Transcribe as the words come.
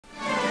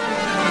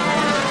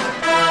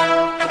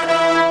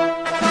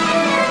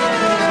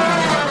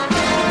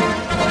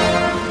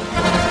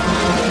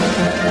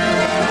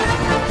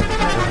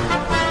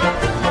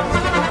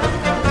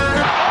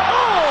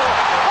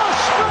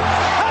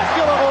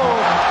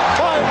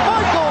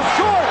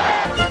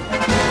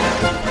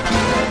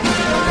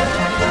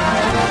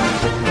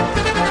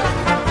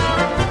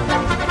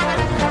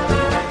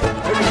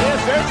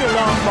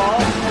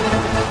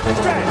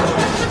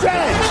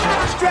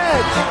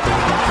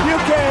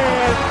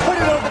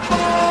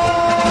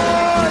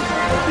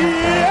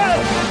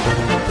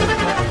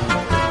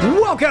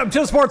Welcome to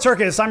the Sports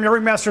Circus. I'm your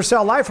Ringmaster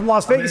Sal, live from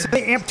Las Vegas at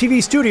the AMP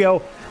TV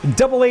studio,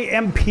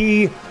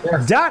 AAMP.TV.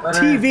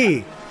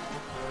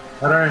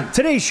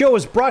 Today's show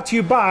is brought to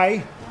you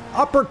by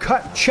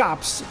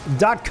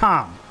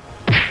UppercutChops.com.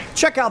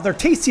 Check out their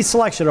tasty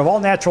selection of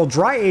all-natural,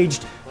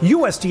 dry-aged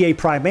USDA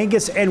prime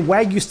Angus and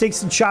Wagyu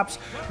steaks and chops.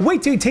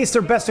 Wait till you taste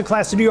their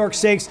best-in-class New York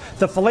steaks,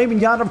 the filet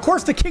mignon, of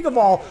course, the king of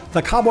all,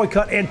 the cowboy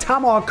cut and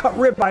tomahawk cut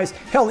ribeyes.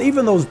 Hell,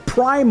 even those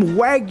prime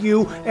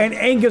Wagyu and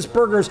Angus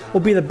burgers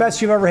will be the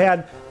best you've ever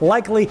had.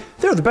 Likely,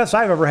 they're the best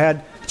I've ever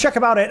had. Check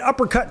them out at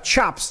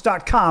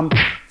UppercutChops.com.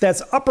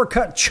 That's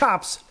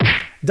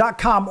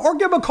UppercutChops.com. Or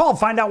give them a call.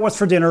 Find out what's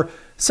for dinner.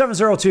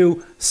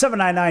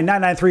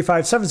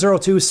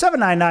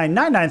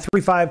 702-799-9935.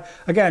 702-799-9935.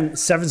 Again,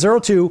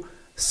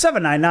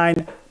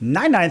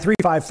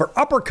 702-799-9935 for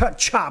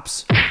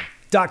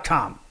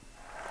UppercutChops.com.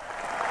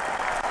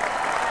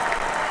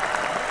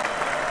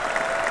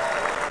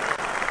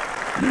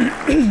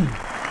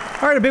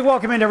 All right, a big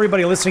welcome in to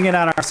everybody listening in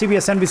on our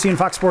CBS, NBC, and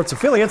Fox Sports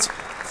affiliates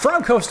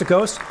from coast to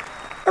coast.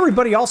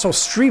 Everybody also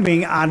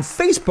streaming on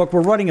Facebook. We're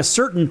running a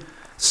certain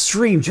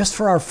stream just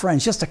for our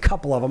friends, just a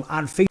couple of them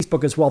on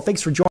Facebook as well.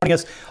 Thanks for joining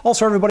us.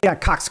 Also, everybody on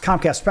Cox,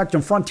 Comcast,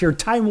 Spectrum, Frontier,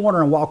 Time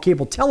Warner, and Wild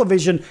Cable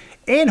Television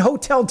and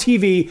Hotel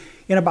TV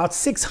in about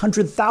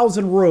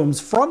 600,000 rooms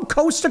from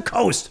coast to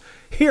coast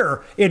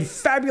here in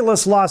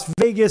fabulous Las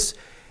Vegas.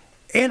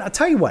 And I'll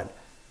tell you what,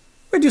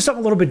 we're going to do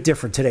something a little bit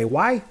different today.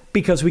 Why?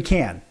 Because we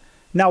can.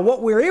 Now,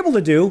 what we're able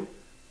to do,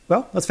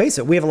 well, let's face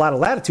it, we have a lot of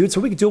latitude,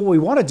 so we can do what we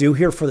want to do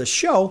here for the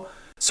show.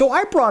 So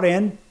I brought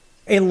in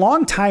a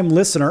longtime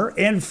listener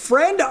and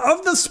friend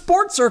of the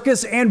Sports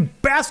Circus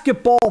and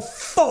basketball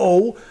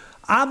foe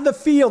on the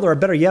field, or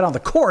better yet, on the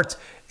court.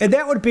 And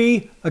that would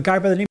be a guy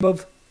by the name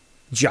of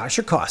Josh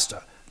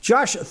Acosta.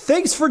 Josh,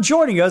 thanks for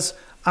joining us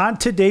on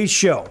today's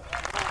show.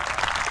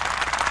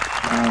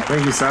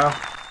 Thank you, Sal.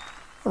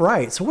 All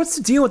right. So what's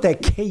the deal with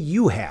that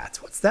KU hat?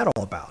 What's that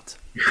all about?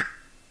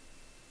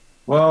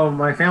 Well,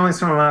 my family's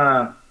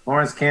from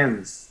Lawrence,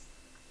 Kansas.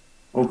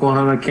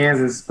 Oklahoma,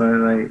 Kansas, but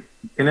like,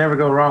 you can never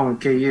go wrong with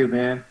KU,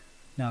 man.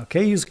 No,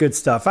 KU's good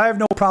stuff. I have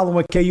no problem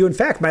with KU. In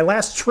fact, my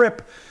last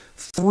trip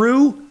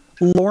through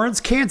Lawrence,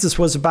 Kansas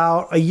was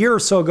about a year or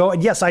so ago.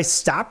 And yes, I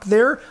stopped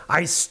there.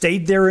 I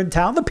stayed there in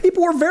town. The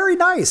people were very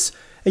nice.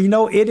 And you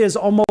know, it is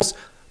almost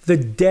the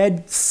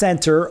dead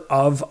center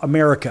of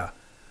America.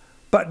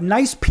 But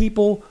nice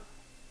people,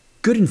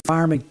 good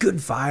environment, good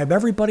vibe.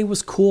 Everybody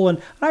was cool.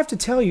 And I have to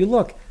tell you,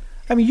 look,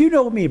 I mean, you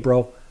know me,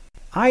 bro.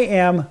 I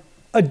am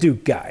a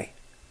Duke guy.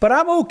 But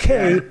I'm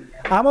okay. Yeah.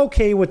 I'm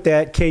okay with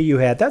that KU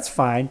hat. That's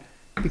fine,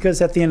 because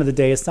at the end of the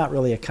day, it's not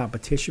really a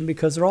competition,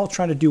 because they're all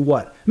trying to do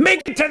what?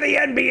 Make it to the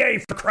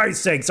NBA, for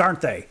Christ's sakes, aren't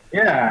they?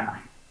 Yeah.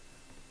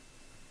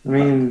 I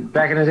mean,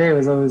 back in the day, it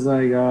was always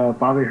like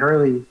Bobby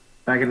Hurley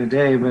back in the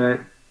day,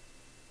 but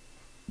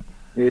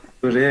it's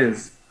what it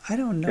is. I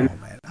don't know,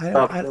 man.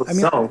 I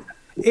mean,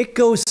 it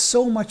goes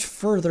so much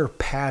further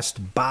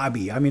past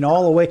Bobby. I mean,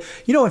 all the way.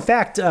 You know, in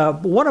fact,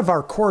 one of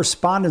our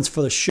correspondents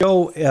for the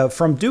show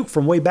from Duke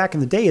from way back in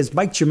the day is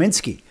Mike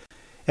Jaminski.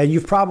 And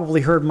you've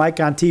probably heard Mike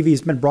on TV.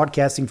 He's been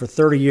broadcasting for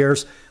 30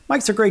 years.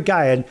 Mike's a great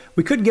guy, and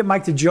we couldn't get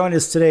Mike to join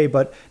us today,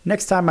 but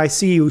next time I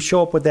see you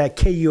show up with that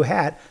KU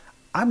hat,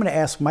 I'm going to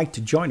ask Mike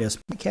to join us.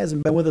 Mike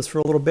hasn't been with us for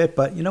a little bit,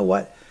 but you know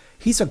what?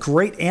 He's a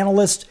great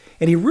analyst,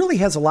 and he really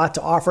has a lot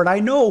to offer. And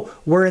I know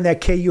wearing that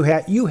KU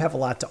hat, you have a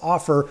lot to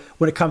offer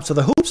when it comes to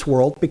the hoops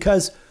world,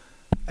 because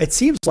it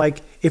seems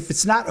like if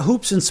it's not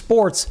hoops and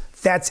sports,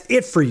 that's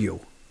it for you.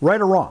 Right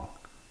or wrong?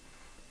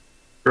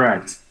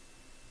 Correct.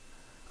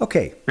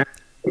 Okay.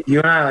 You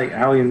and I, like,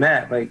 how we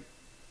met, like,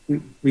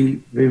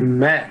 we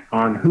met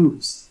on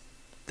hoops.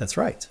 That's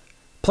right.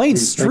 Playing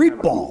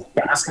streetball.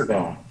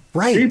 Basketball.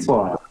 Right.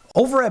 Streetball.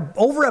 Over at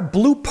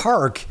Blue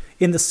Park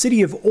in the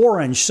city of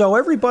Orange. So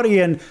everybody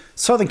in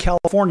Southern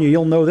California,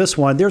 you'll know this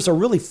one. There's a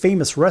really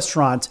famous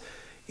restaurant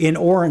in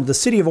Orange, the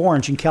city of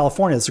Orange in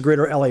California. It's the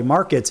greater LA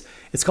market.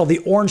 It's called the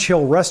Orange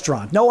Hill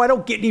Restaurant. No, I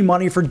don't get any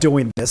money for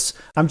doing this.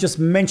 I'm just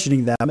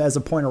mentioning them as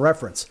a point of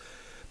reference.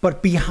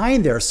 But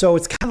behind there, so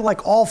it's kind of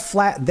like all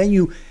flat. Then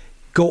you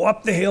go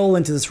up the hill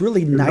into this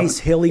really nice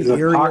hilly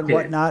area and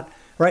whatnot.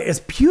 Right? It's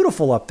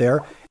beautiful up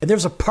there. And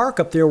there's a park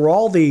up there where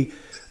all the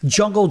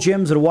jungle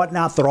gyms and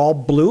whatnot, they're all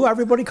blue.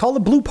 Everybody call it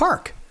Blue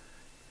Park.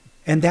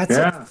 And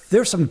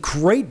there's some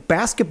great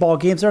basketball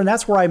games there. And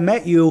that's where I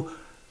met you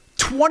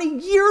 20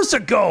 years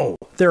ago,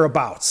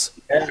 thereabouts.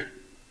 Yeah.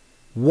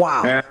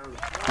 Wow. Yeah.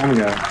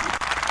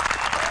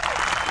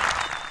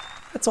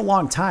 That's a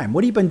long time.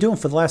 What have you been doing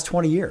for the last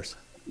 20 years?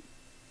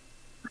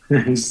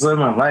 Just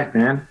living my life,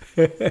 man.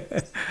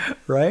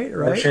 Right.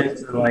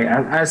 Like,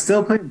 I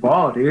still play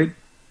ball, dude.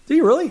 Do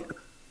you really?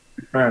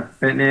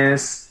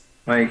 Fitness,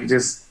 like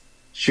just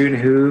shooting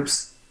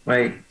hoops,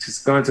 like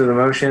just going through the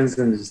motions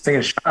and just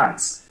taking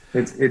shots.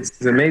 It's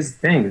an amazing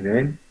thing,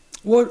 dude.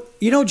 Well,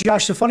 you know,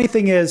 Josh, the funny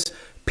thing is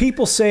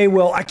people say,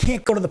 well, I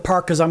can't go to the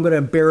park because I'm going to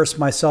embarrass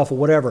myself or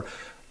whatever.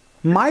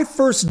 My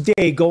first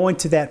day going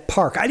to that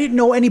park, I didn't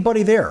know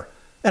anybody there.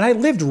 And I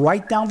lived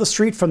right down the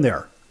street from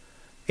there.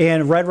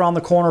 and right around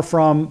the corner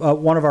from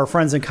one of our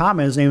friends in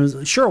common. His name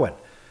is Sherwin.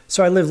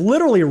 So I lived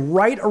literally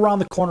right around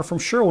the corner from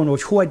Sherwin,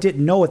 who I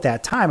didn't know at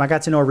that time. I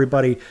got to know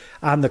everybody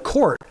on the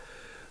court.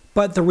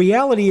 But the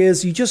reality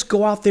is you just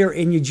go out there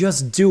and you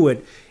just do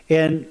it.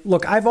 And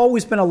look, I've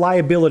always been a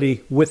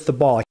liability with the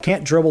ball. I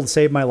can't dribble to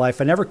save my life.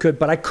 I never could,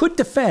 but I could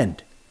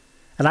defend.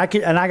 And I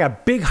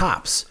got big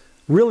hops,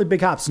 really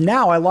big hops.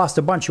 Now I lost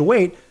a bunch of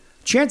weight.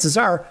 Chances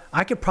are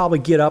I could probably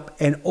get up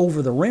and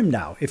over the rim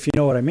now, if you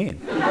know what I mean.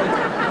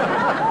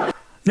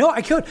 No,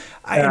 I could.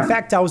 In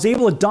fact, I was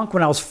able to dunk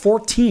when I was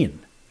 14.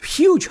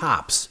 Huge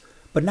hops.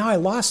 But now I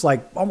lost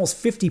like almost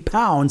 50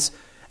 pounds.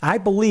 I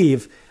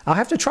believe I'll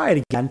have to try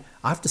it again.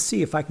 I'll have to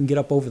see if I can get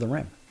up over the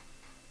rim.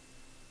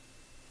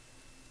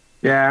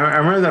 Yeah, I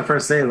remember that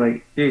first day,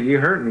 like, dude, you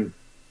hurt me.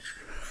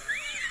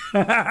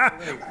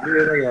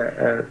 You're like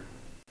a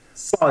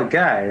solid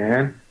guy,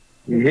 man.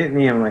 You hit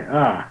me, I'm like,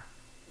 ah.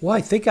 Well,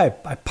 I think I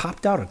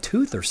popped out a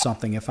tooth or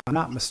something, if I'm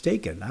not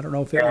mistaken. I don't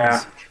know if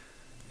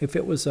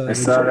it was. I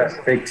saw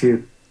that fake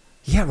tooth.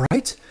 Yeah,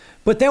 right?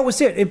 But that was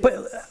it. But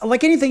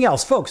like anything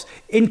else, folks,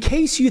 in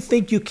case you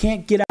think you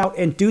can't get out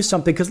and do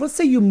something, because let's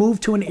say you move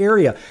to an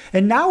area,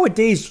 and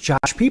nowadays,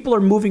 Josh, people are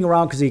moving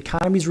around because the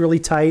economy's really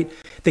tight.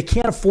 They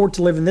can't afford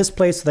to live in this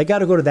place, so they got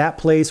to go to that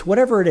place,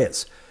 whatever it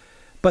is.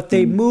 But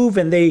they move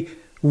and they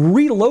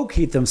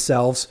relocate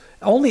themselves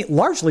only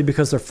largely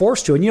because they're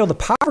forced to. And, the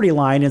poverty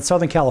line in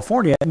Southern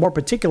California, and more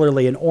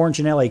particularly in Orange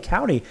and LA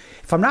County,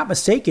 if I'm not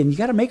mistaken, you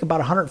got to make about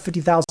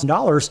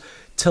 $150,000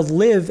 to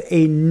live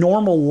a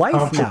normal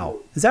life now.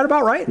 Is that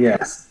about right?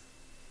 Yes.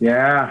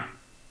 Yeah.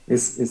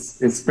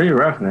 It's pretty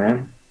rough,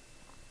 man.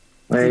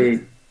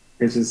 Like,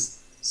 it's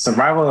just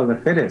survival of the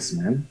fittest,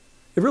 man.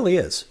 It really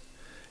is.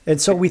 And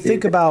so we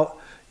think about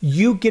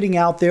you getting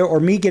out there, or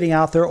me getting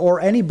out there, or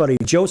anybody,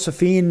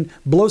 Josephine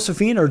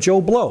or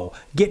Joe Blow,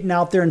 getting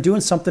out there and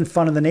doing something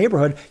fun in the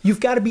neighborhood. You've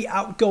got to be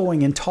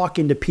outgoing and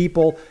talking to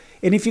people.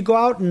 And if you go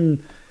out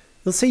and,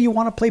 let's say you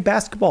want to play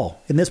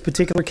basketball, in this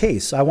particular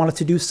case, I wanted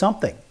to do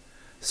something.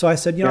 So I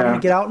said, I'm going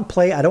to get out and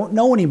play. I don't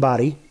know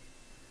anybody.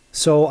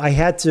 So I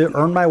had to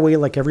earn my way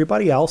like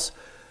everybody else.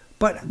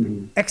 But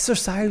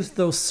exercise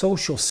those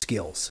social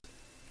skills.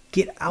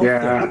 Get out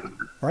there,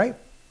 right?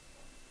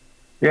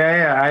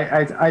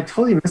 Yeah. I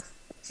totally miss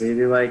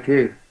it. Like,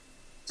 dude,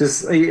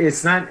 just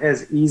it's not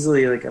as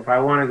easily like if I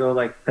want to go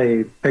like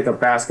pick up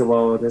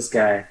basketball with this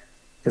guy,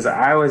 because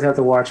I always have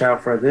to watch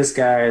out for this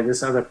guy,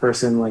 this other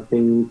person. Like they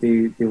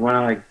want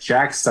to like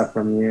jack stuff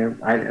from you.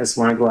 I just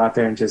want to go out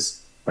there and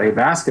just play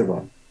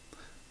basketball,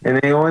 and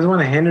they always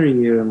want to hinder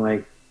you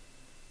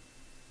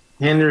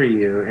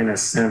in a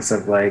sense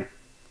of like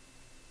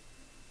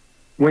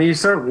when you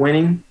start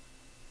winning,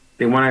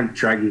 they want to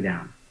drag you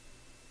down.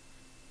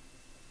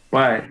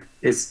 But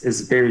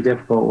it's very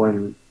difficult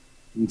when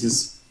you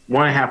just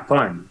want to have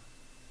fun.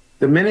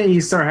 The minute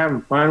you start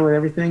having fun with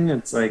everything,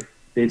 it's like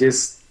they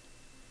just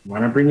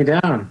want to bring you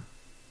down.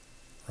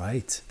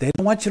 Right. They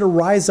don't want you to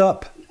rise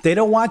up. They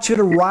don't want you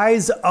to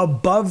rise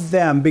above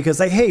them because,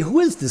 like, hey, who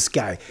is this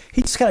guy?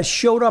 He just kind of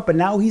showed up and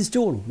now he's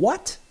doing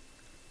what?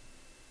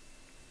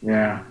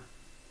 Yeah.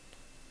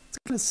 It's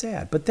kind of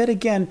sad. But then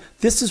again,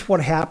 this is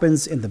what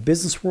happens in the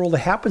business world. It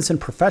happens in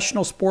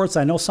professional sports.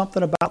 I know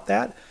something about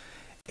that.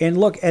 And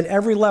look, at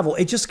every level,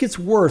 it just gets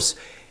worse.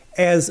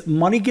 As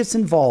money gets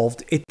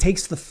involved, it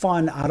takes the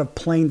fun out of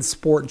playing the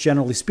sport,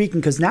 generally speaking,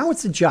 because now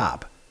it's a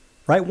job,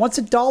 right? Once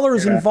a dollar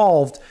is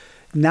involved,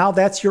 now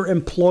that's your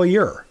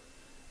employer.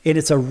 And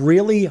it's a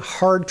really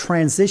hard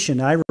transition.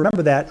 And I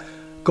remember that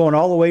going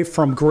all the way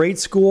from grade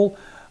school,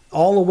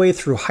 all the way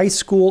through high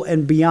school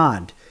and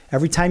beyond.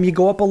 Every time you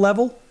go up a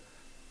level,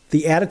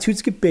 the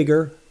attitudes get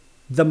bigger,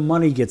 the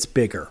money gets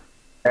bigger.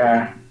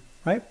 Yeah.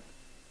 Right?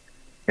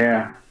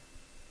 Yeah.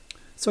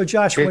 So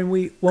Josh, when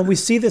we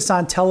see this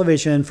on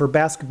television for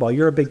basketball,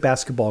 you're a big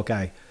basketball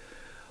guy.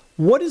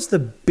 What is the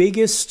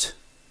biggest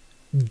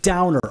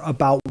downer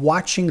about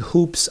watching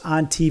hoops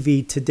on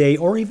TV today,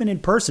 or even in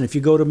person? If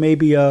you go to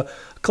maybe a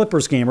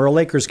Clippers game or a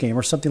Lakers game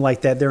or something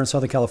like that there in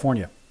Southern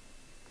California.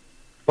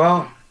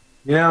 Well,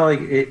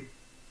 like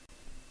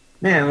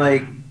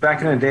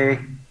back in the day,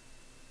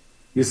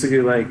 used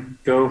to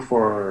go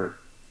for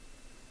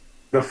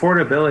the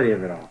affordability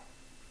of it all,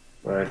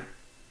 but.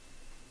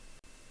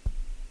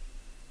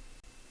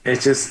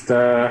 It's just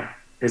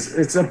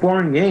it's a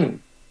boring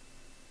game.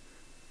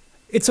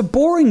 It's a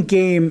boring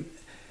game,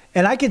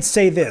 and I could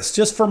say this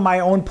just from my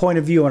own point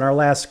of view in our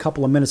last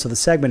couple of minutes of the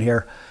segment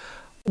here.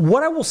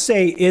 What I will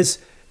say is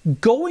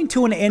going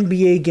to an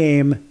NBA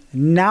game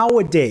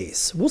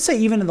nowadays, we'll say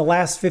even in the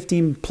last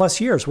 15 plus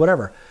years,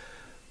 whatever,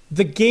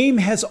 the game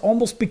has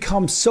almost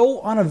become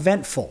so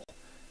uneventful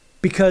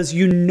because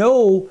you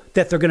know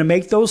that they're going to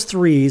make those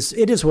threes.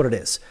 It is what it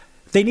is.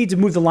 They need to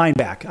move the line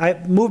back.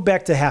 I move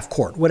back to half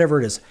court, whatever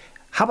it is.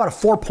 How about a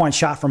 4-point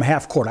shot from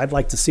half court? I'd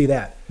like to see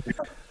that.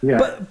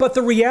 Yeah. But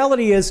the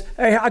reality is,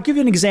 I'll give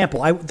you an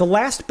example. The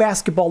last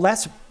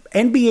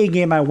NBA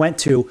game I went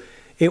to,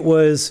 it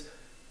was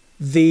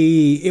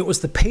it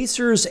was the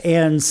Pacers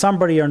and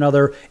somebody or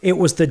another. It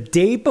was the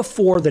day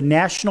before the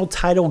national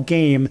title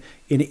game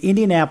in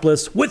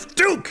Indianapolis with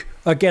Duke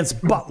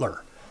against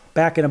Butler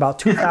back in about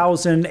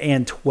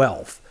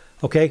 2012.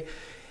 Okay.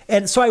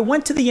 And so I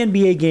went to the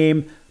NBA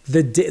game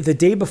the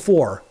day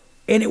before,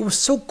 and it was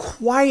so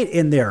quiet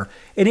in there,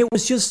 and it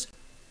was just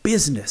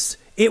business.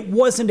 It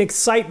wasn't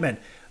excitement.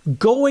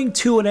 Going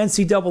to an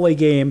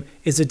NCAA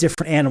is a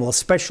different animal,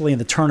 especially in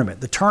the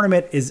tournament. The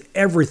tournament is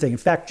everything. In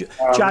fact,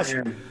 Josh,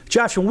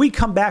 when we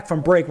come back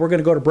from break, we're going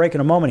to go to break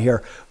in a moment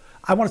here.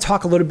 I want to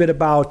talk a little bit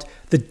about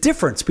the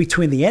difference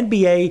between the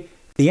NBA,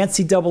 the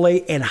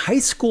NCAA, and high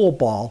school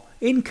ball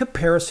in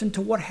comparison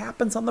to what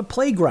happens on the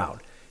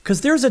playground.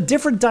 Because there's a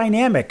different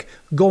dynamic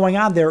going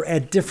on there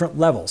at different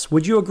levels.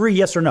 Would you agree,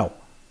 yes or no?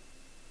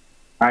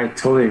 I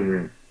totally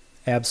agree.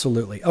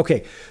 Absolutely.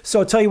 Okay,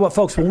 so I'll tell you what,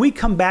 folks, when we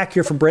come back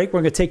here from break,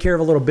 we're going to take care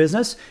of a little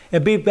business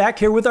and be back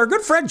here with our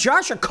good friend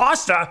Josh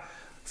Acosta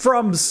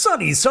from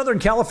sunny Southern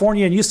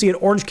California. And you see an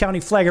Orange County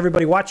flag,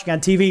 everybody watching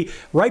on TV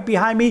right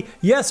behind me.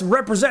 Yes,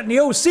 representing the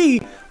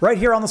OC right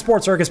here on the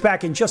Sports Circus.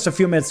 Back in just a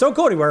few minutes. Don't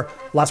go anywhere.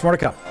 Lots more to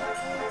come.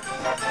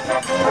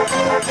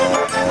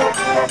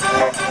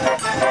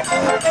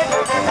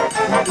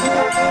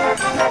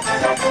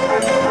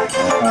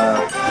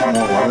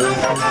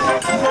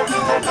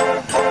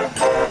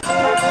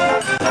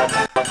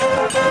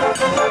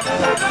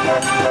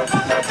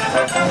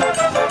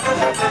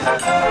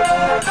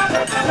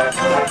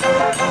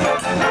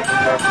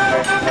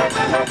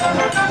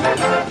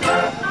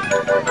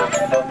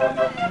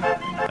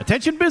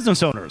 Attention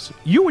business owners,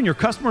 you and your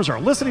customers are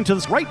listening to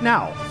this right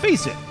now.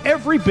 Face it,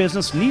 every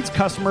business needs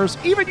customers,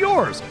 even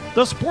yours.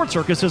 The Sports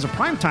Circus is a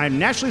primetime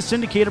nationally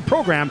syndicated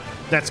program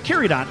that's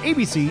carried on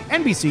ABC,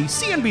 NBC,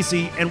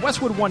 CNBC, and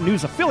Westwood One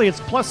News affiliates,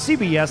 plus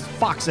CBS,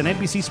 Fox, and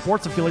NBC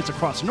sports affiliates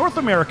across North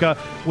America,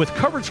 with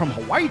coverage from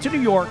Hawaii to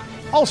New York.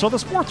 Also, the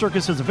Sports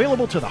Circus is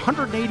available to the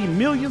 180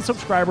 million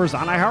subscribers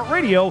on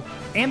iHeartRadio,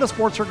 and the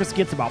Sports Circus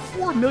gets about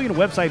 4 million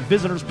website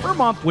visitors per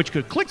month, which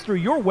could click through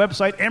your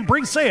website and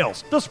bring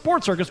sales. The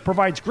Sports Circus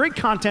provides great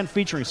content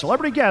featuring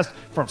celebrity guests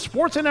from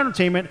sports and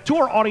entertainment to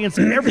our audience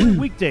every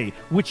weekday,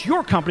 which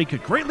your company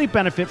could greatly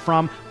benefit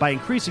from by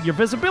increasing your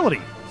visibility,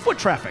 foot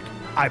traffic,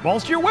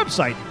 eyeballs to your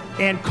website,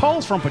 and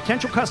calls from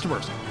potential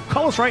customers.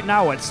 Call us right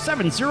now at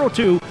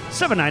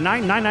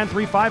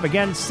 702-799-9935.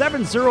 Again,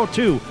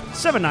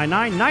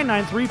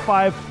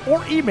 702-799-9935.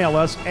 Or email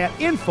us at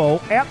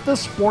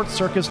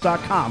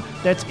info@thesportscircus.com.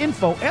 That's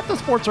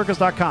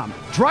info@thesportscircus.com.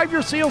 Drive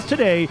your sales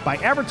today by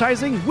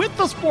advertising with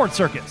the Sports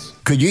Circus.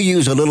 Could you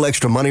use a little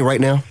extra money right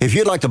now? If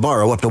you'd like to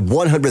borrow up to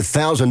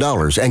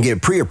 $100,000 and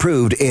get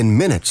pre-approved in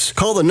minutes,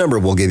 call the number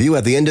we'll give you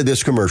at the end of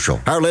this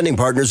commercial. Our lending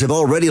partners have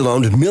already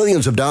loaned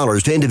millions of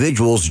dollars to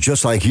individuals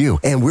just like you,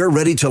 and we're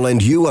ready to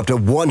lend you up to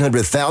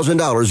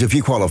 $100,000 if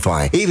you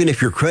qualify. Even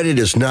if your credit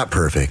is not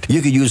perfect,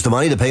 you could use the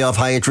money to pay off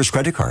high-interest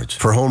credit cards,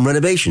 for home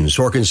renovations,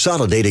 or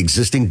consolidate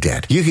existing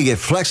debt. You can get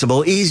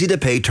flexible,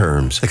 easy-to-pay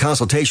terms. The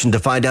consultation to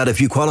find out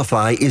if you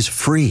qualify is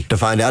free. To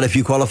find out if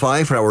you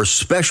qualify for our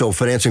special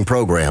financing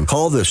program,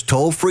 call this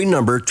toll-free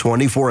number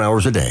 24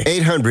 hours a day.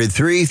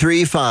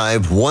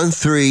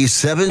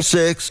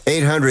 800-335-1376.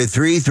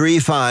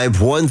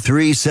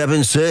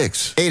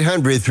 800-335-1376.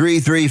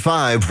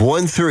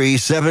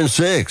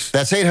 800-335-1376.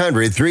 That's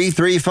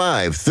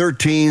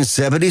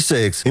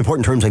 800-335-1376.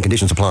 Important terms and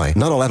conditions apply.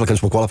 Not all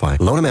applicants will qualify.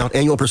 Loan amount,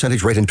 annual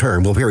percentage rate, and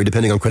term will vary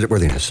depending on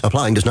creditworthiness.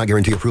 Applying does not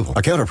guarantee approval.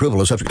 Account approval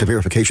is subject to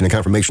verification and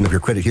confirmation of your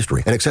credit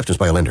history and acceptance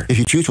by a lender. If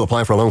you choose to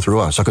apply for a loan through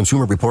us, a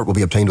consumer report will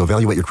be obtained to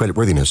evaluate your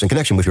creditworthiness in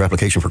connection with your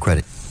application for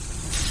credit.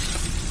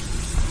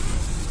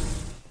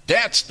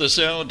 That's the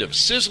sound of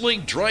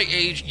sizzling,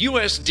 dry-aged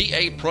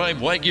USDA Prime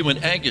Wagyu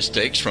and Angus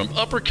steaks from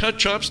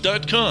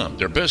UpperCutChops.com.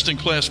 Their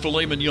best-in-class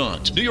filet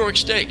mignons, New York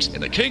steaks,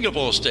 and the king of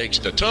all steaks,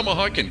 the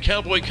tomahawk and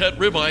cowboy cut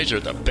ribeyes, are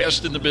the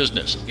best in the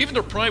business. Even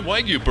their Prime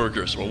Wagyu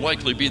burgers will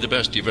likely be the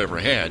best you've ever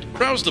had.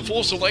 Browse the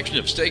full selection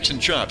of steaks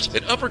and chops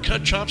at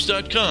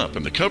UpperCutChops.com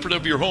from the comfort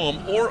of your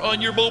home or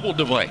on your mobile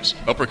device.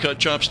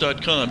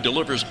 UpperCutChops.com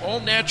delivers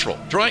all-natural,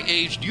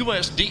 dry-aged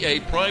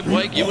USDA Prime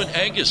Wagyu and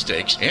Angus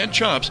steaks and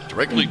chops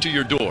directly to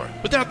your door,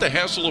 without the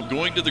hassle of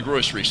going to the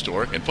grocery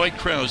store and fight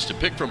crowds to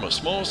pick from a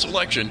small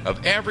selection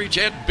of average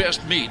at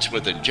best meats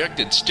with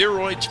injected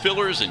steroids,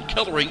 fillers, and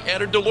coloring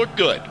added to look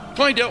good.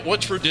 Find out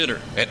what's for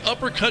dinner at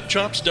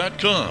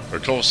UpperCutChops.com or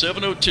call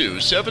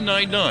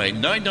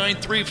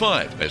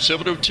 702-799-9935. That's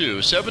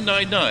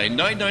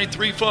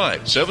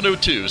 702-799-9935.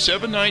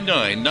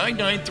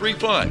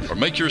 702-799-9935. Or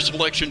make your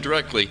selection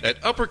directly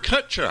at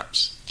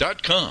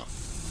UpperCutChops.com.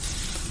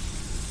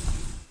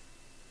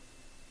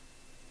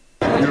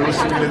 You're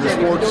listening to the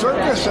Sports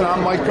Circus, and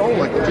I'm Mike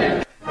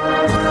Golick.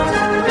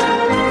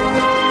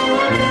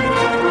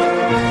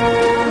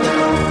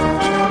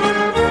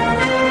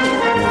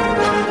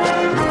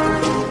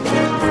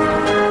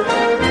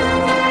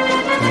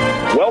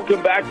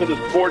 Welcome back to the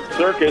Sports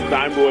Circus.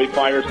 I'm Roy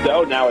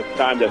Firestone. Now it's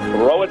time to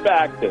throw it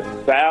back to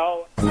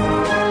Sal.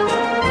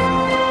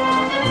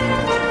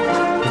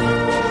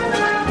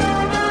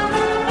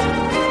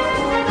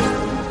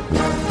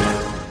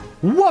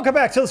 Welcome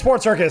back to the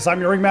Sports Circus.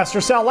 I'm your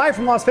Ringmaster Sal, live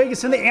from Las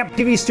Vegas in the AMP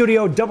TV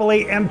studio,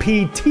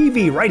 AAMP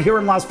TV, right here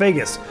in Las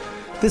Vegas.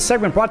 This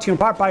segment brought to you in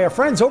part by our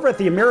friends over at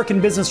the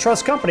American Business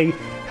Trust Company,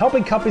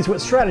 helping companies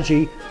with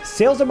strategy,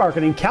 sales and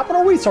marketing,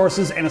 capital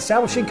resources, and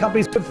establishing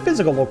companies with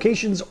physical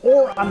locations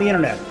or on the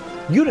internet.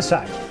 You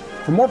decide.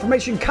 For more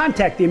information,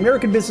 contact the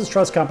American Business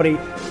Trust Company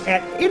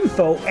at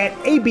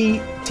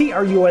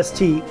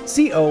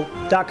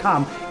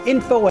info@abtrustco.com,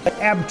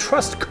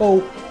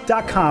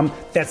 info@abtrustco.com.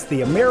 That's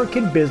the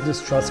American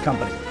Business Trust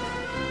Company.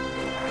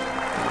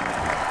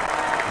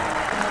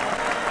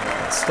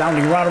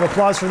 Astounding round of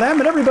applause for them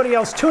and everybody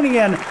else tuning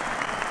in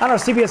on our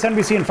CBS,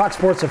 NBC, and Fox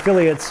Sports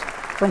affiliates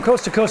from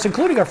coast to coast,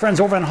 including our friends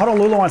over in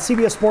Honolulu on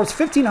CBS Sports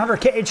 1500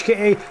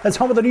 KHKA. That's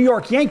home of the New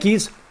York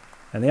Yankees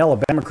and the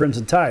Alabama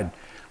Crimson Tide.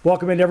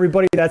 Welcome in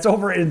everybody that's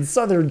over in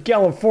Southern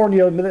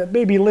California,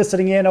 maybe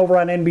listening in over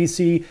on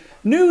NBC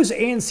News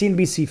and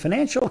CNBC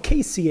Financial,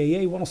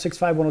 KCAA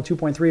 106.5,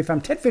 102.3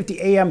 FM, 1050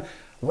 AM,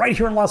 right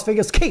here in Las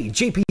Vegas,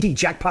 KJPT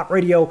Jackpot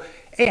Radio,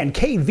 and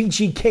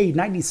KVGK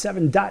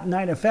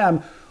 97.9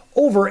 FM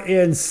over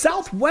in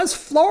Southwest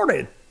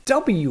Florida,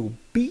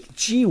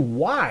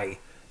 WBGY.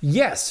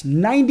 Yes,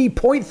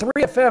 90.3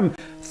 FM.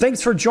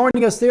 Thanks for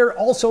joining us there.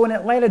 Also in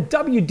Atlanta,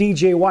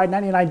 WDJY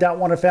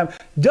 99.1 FM,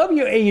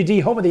 WAUD,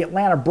 home of the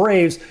Atlanta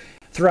Braves,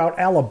 throughout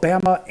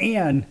Alabama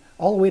and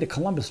all the way to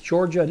Columbus,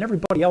 Georgia, and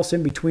everybody else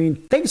in between.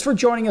 Thanks for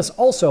joining us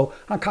also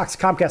on Cox,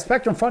 Comcast,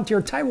 Spectrum,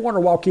 Frontier, Time Warner,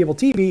 Wall Cable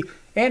TV,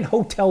 and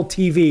Hotel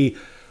TV,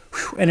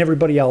 and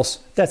everybody else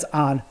that's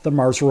on the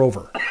Mars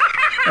rover.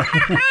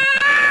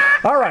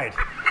 All right,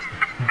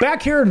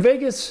 back here in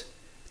Vegas,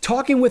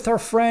 talking with our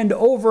friend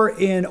over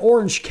in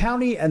Orange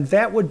County, and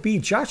that would be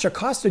Josh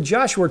Acosta.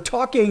 Josh, we're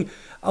talking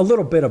a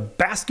little bit of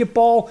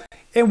basketball,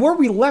 and where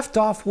we left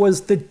off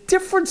was the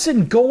difference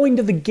in going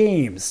to the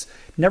games.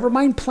 Never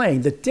mind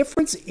playing, the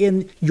difference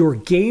in your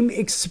game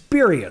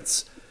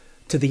experience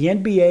to the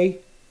NBA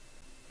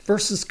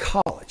versus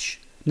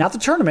college. Not the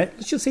tournament,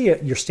 let's just say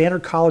your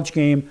standard college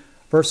game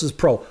versus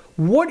pro.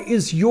 What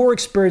is your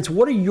experience?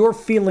 What are your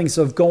feelings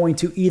of going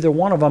to either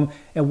one of them,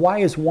 and why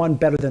is one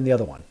better than the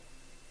other one?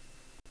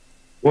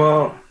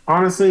 Well,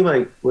 honestly,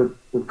 like with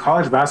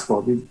college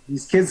basketball,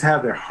 these kids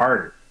have their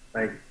heart.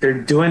 Like they're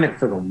doing it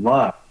for the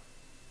love.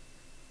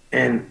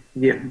 And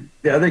the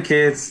other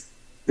kids,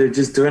 they're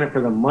just doing it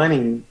for the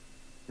money.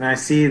 And I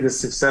see the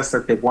success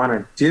that they want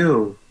to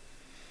do.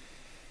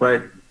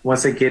 But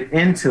once they get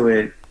into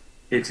it,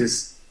 it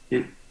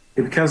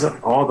becomes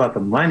all about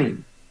the money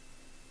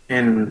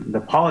and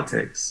the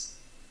politics.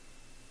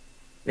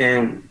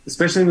 And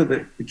especially with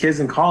the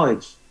kids in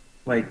college,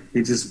 like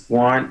they just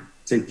want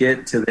to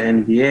get to the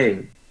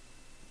NBA,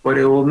 but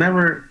it will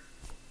never,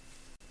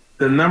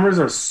 the numbers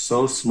are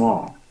so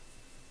small.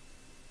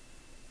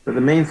 But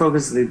the main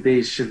focus,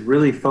 they should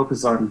really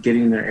focus on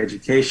getting their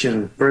education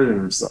and furthering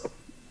themselves.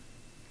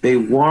 They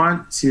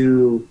want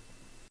to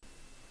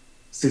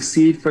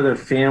succeed for their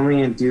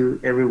family and do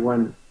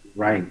everyone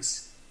right.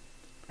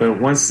 But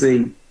once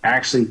they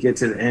actually get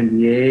to the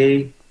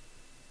NBA,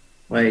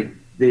 like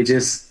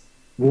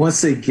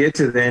once they get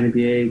to the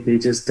NBA, they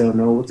just don't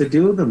know what to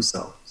do with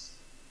themselves.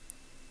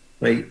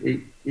 Like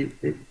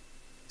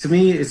to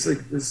me, it's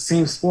like the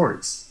same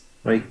sports,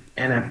 like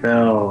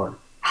NFL,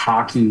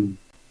 hockey.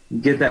 You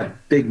get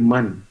that big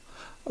money.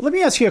 Let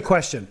me ask you a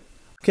question.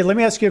 Okay, let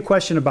me ask you a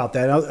question about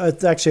that.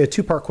 It's actually a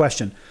two-part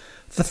question.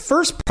 The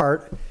first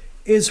part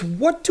is,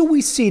 what do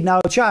we see now,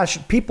 Josh?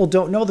 People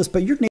don't know this,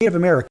 but you're Native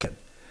American.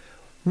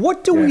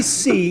 What do we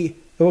see?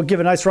 We'll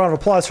give a nice round of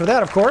applause for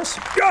that, of course.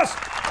 Yes,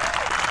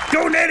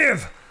 go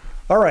Native.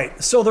 All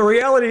right, so the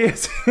reality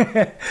is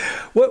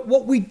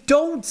what we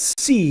don't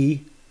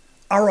see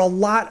are a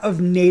lot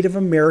of Native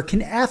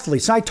American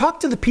athletes. Now, I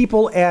talked to the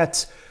people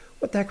at,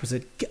 what the heck was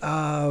it,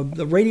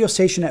 the radio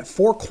station at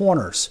Four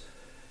Corners,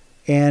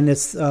 and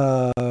it's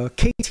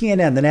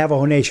KTNN, the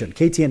Navajo Nation,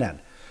 KTNN.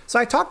 So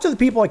I talked to the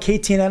people at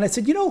KTNN. I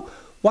said,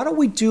 why don't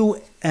we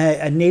do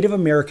a Native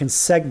American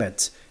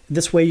segment?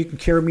 This way you can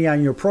carry me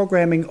on your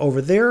programming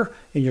over there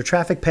in your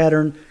traffic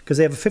pattern, because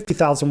they have a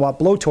 50,000 watt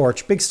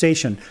blowtorch, big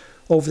station,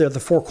 over there at the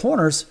Four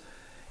Corners.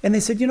 And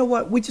they said, you know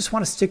what, we just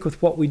want to stick with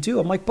what we do.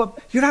 I'm like, but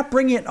you're not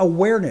bringing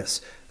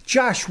awareness.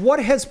 Josh,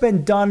 what has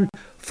been done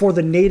for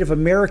the Native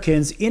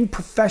Americans in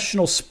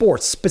professional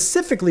sports,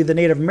 specifically the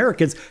Native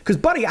Americans? Because,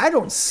 buddy, I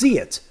don't see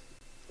it.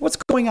 What's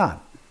going on?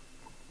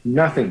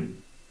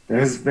 Nothing.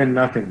 There's been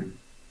nothing.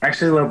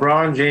 Actually,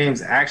 LeBron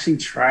James actually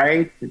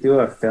tried to do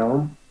a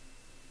film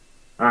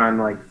on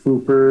like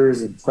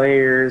hoopers and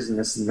players and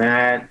this and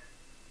that,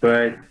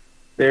 but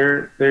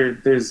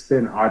there's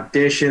been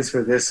auditions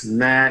for this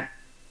and that.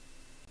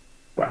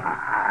 But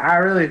I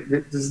really,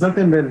 there's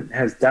nothing been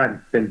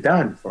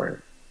done for it.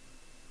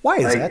 Why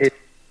is that?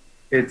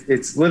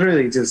 It's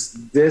literally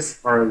just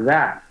this or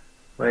that.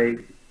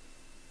 Like,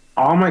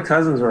 all my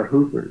cousins were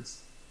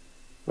hoopers.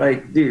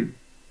 Like, dude,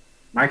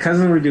 my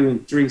cousins were doing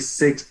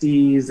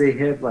 360s. They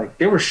hit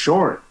they were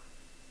shorter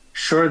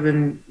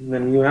than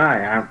you and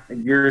I.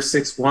 You're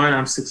 6'1",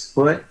 I'm 6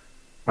 foot.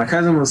 My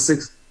cousin was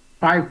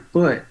 5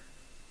 foot.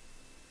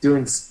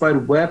 doing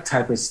Spud Webb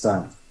type of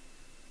stuff.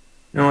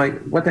 You know,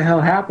 like, what the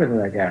hell happened to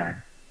that guy?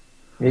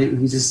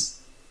 He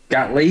just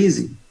got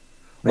lazy.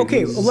 Like,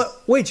 okay,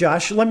 wait,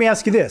 Josh, let me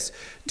ask you this.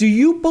 Do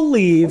you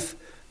believe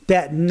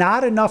that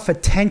not enough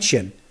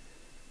attention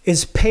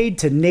is paid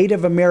to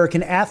Native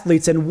American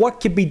athletes, and what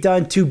can be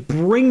done to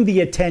bring the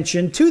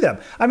attention to them?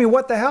 I mean,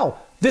 what the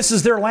hell? This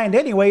is their land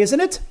anyway, isn't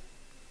it?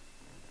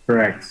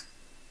 Correct.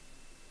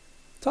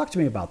 Talk to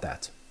me about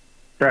that.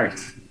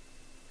 Correct.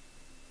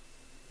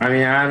 I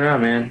mean, I don't know,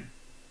 man.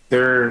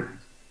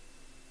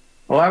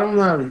 A lot of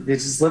them, they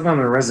just live on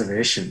a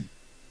reservation,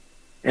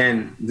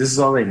 and this is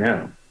all they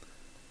know.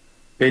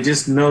 They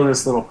just know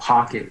this little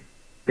pocket.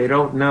 They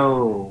don't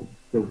know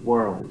the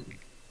world.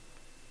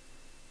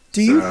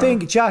 Do you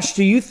think, Josh,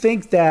 do you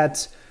think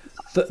that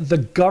the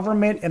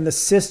government and the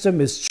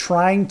system is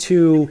trying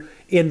to,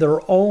 in their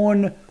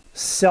own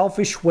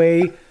selfish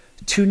way,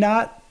 to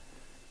not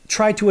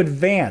try to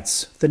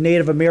advance the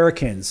Native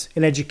Americans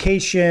in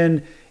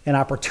education and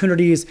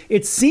opportunities?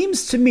 It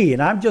seems to me,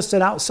 and I'm just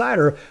an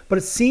outsider, but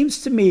it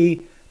seems to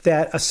me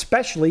that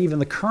especially even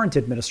the current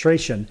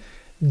administration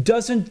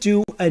doesn't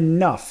do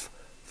enough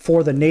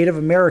for the Native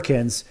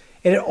Americans,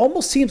 and it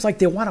almost seems like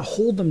they want to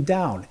hold them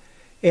down.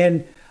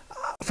 And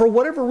for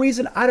whatever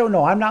reason, I don't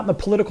know. I'm not in the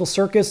political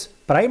circus,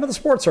 but I am in the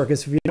sports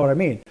circus, if you know what I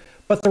mean.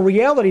 But the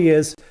reality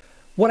is,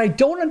 what I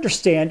don't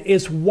understand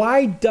is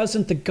why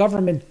doesn't the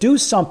government do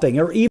something,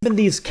 or even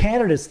these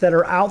candidates that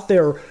are out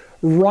there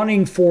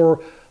running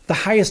for the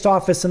highest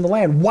office in the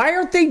land? Why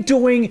aren't they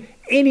doing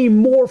any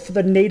more for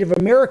the Native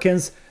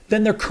Americans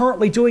than they're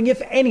currently doing,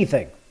 if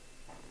anything?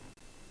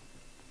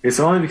 It's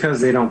only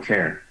because they don't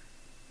care.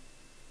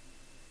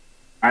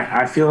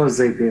 I feel as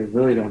if they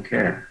really don't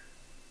care.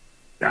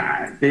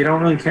 They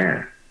don't really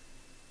care.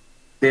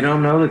 They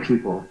don't know the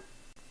people.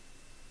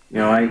 You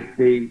know, like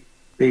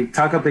they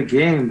talk up the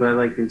game, but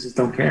like they just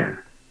don't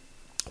care.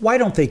 Why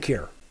don't they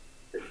care?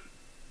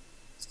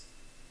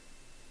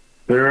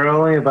 They're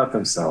only about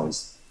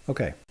themselves.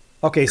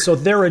 Okay, so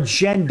their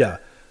agenda,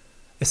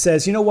 it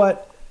says, you know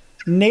what?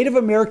 Native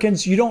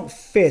Americans, you don't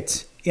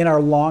fit in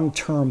our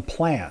long-term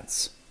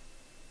plans.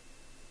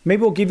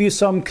 Maybe we'll give you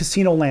some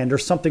casino land or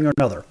something or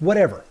another,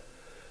 whatever.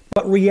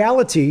 But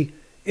reality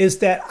is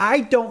that I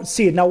don't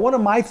see it. Now, one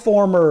of my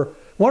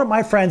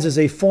friends is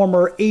a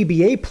former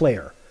ABA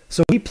player.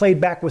 So he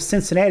played back with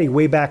Cincinnati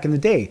way back in the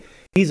day.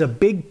 He's a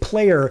big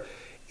player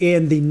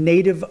in the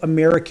Native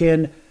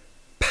American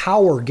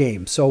power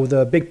game. So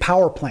the big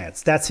power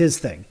plants, that's his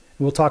thing.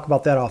 We'll talk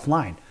about that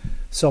offline.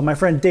 So my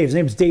friend Dave, his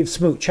name is Dave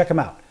Smoot. Check him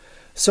out.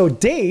 So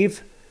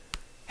Dave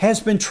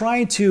has been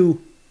trying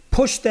to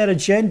push that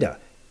agenda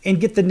and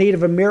get the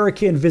Native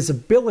American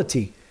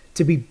visibility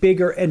to be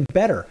bigger and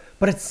better.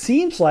 But it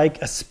seems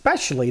like,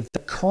 especially the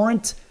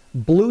current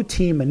blue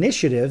team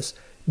initiatives,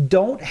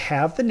 don't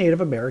have the Native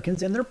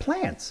Americans in their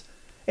plans.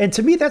 And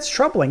to me, that's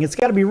troubling. It's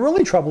got to be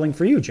really troubling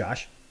for you,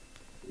 Josh.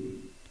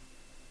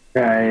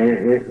 Yeah,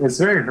 it's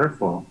very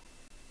hurtful.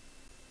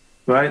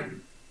 But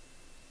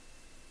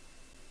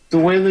the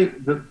way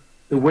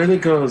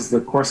that goes,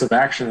 the course of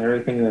action,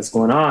 everything that's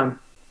going on,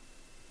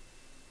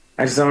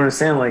 I just don't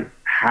understand, like,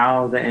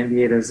 how the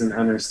NBA doesn't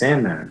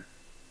understand that.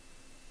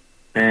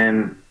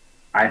 And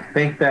I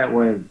think that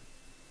when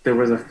there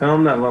was a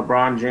film that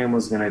LeBron James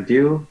was going to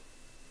do,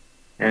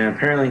 and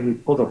apparently he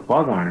pulled a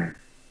plug on it.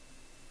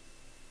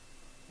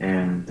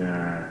 And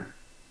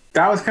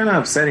that was kind of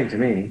upsetting to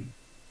me.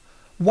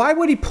 Why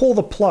would he pull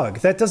the plug?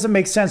 That doesn't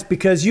make sense,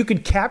 because you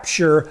could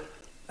capture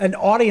an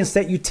audience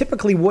that you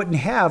typically wouldn't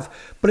have,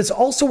 but it's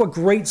also a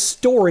great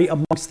story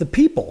amongst the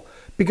people,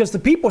 because the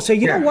people say,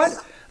 you know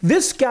what?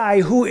 This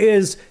guy who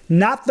is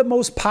not the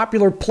most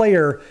popular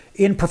player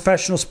in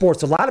professional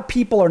sports, a lot of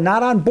people are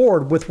not on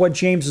board with what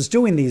James is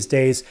doing these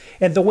days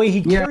and the way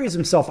he carries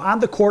himself on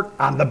the court,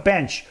 on the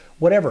bench,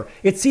 whatever.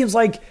 It seems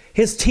like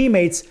his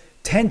teammates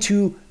tend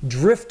to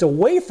drift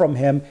away from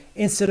him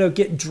instead of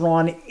get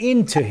drawn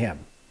into him.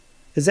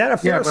 Is that a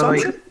fair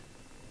assumption?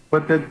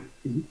 But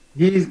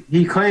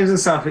he claims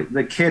himself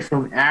the kid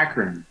from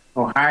Akron,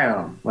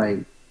 Ohio. Like,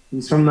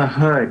 he's from the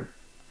hood.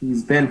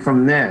 He's been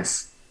from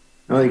this.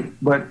 Like,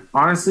 but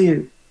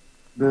honestly,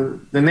 the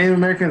Native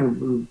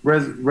American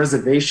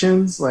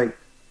reservations, like,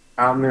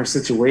 out in their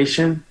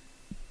situation,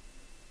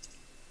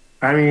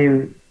 I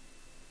mean,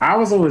 I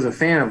was always a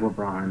fan of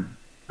LeBron.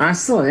 I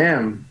still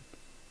am.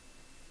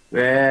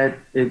 But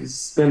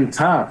it's been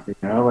tough, you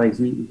know? Like,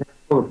 he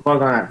pulled a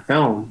plug on that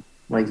film.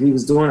 Like, he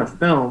was doing a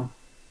film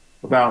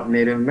about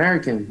Native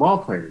American ball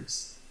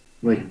players.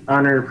 Like,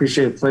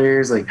 underappreciated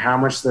players, like, how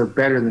much they're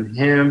better than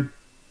him.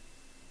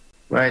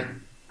 But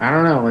I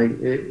don't know, like,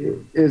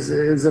 is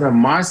it a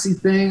Mossy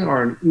thing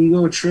or an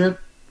ego trip?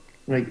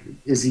 Like,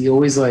 is he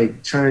always,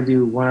 like, trying to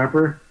do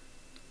one-upper?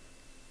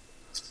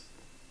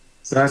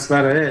 So that's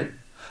about it.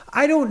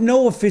 I don't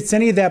know if it's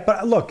any of that,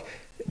 but look,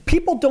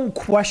 people don't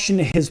question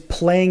his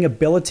playing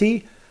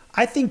ability.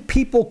 I think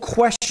people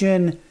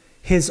question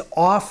his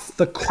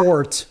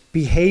off-the-court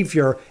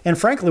behavior, and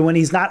frankly, when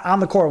he's not on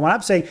the court, when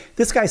I'm saying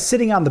this guy's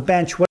sitting on the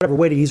bench, whatever,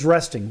 waiting, he's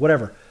resting,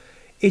 whatever,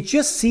 it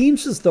just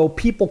seems as though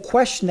people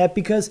question that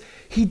because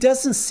he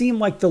doesn't seem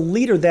like the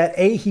leader that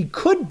he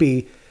could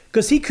be,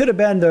 because he could have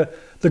been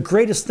the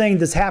greatest thing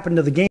that's happened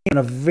to the game in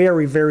a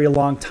very, very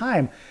long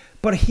time.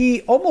 But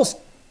he almost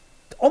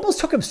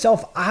took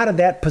himself out of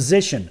that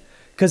position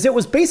because it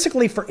was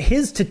basically for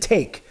his to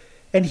take,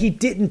 and he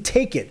didn't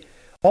take it.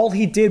 All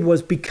he did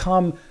was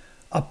become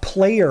a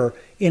player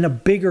in a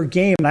bigger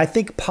game. And I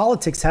think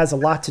politics has a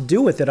lot to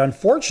do with it,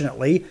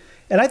 unfortunately.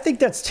 And I think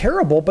that's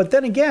terrible. But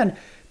then again,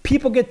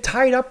 people get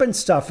tied up in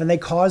stuff and they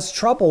cause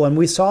trouble. And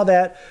we saw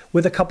that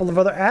with a couple of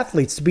other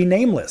athletes, to be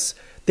nameless.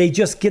 They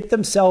just get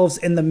themselves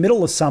in the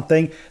middle of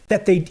something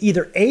that they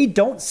either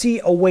don't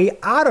see a way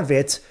out of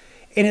it,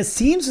 and it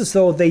seems as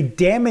though they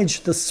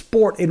damage the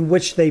sport in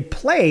which they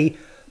play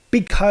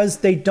because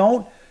they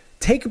don't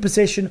take a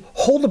position,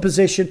 hold a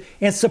position,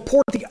 and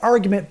support the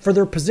argument for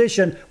their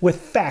position with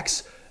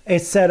facts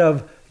instead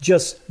of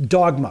just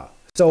dogma.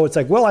 So it's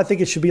like, well, I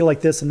think it should be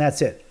like this, and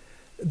that's it.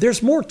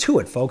 There's more to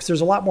it, folks.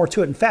 There's a lot more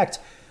to it. In fact,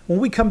 when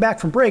we come back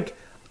from break,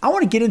 I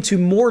want to get into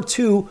more,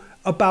 too,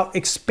 about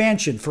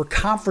expansion for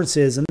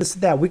conferences and this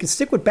and that. We can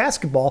stick with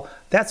basketball.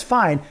 That's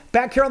fine.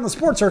 Back here on the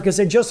Sports Circus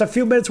in just a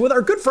few minutes with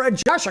our good friend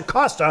Josh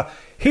Acosta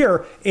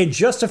here in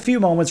just a few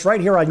moments right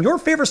here on your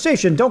favorite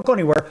station. Don't go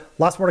anywhere.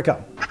 Lots more to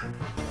come.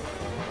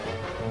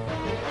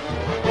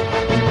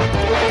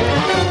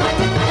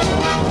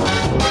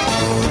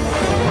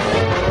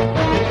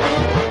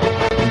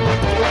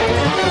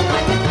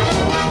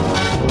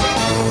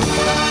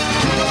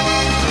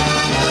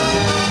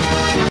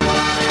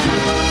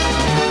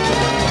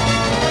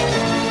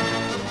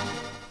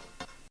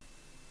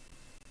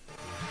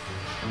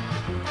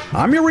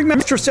 I'm your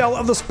Ringmaster Sal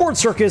of the Sports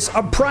Circus,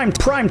 a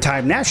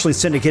primetime nationally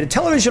syndicated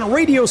television,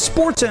 radio,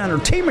 sports, and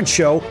entertainment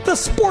show. The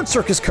Sports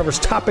Circus covers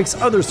topics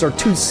others are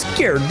too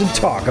scared to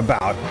talk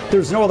about.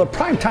 There's no other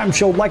primetime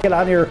show like it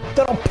out here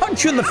that'll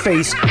punch you in the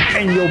face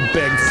and you'll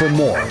beg for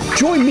more.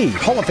 Join me,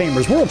 Hall of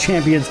Famers, world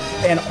champions,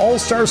 and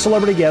all-star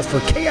celebrity guests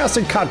for chaos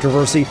and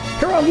controversy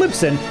here on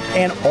Libsyn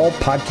and all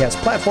podcast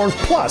platforms,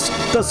 plus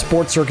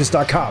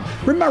thesportscircus.com.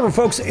 Remember,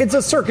 folks, it's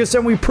a circus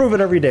and we prove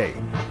it every day.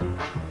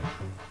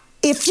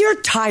 If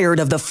you're tired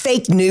of the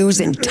fake news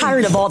and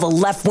tired of all the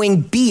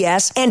left-wing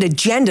BS and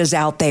agendas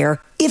out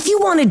there, if you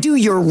want to do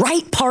your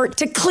right part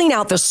to clean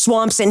out the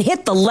swamps and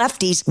hit the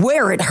lefties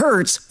where it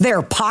hurts,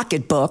 their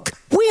pocketbook,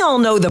 we all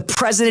know the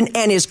president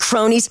and his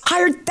cronies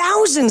hired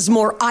thousands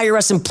more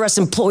IRS and press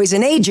employees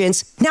and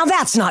agents. Now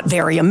that's not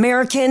very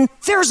American.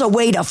 There's a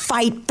way to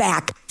fight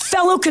back.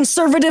 Fellow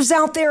conservatives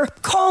out there,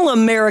 call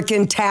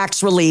American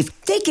Tax Relief.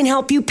 They can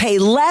help you pay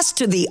less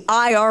to the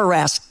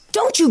IRS.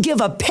 Don't you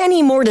give a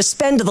penny more to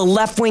spend to the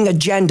left-wing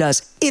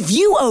agendas. If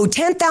you owe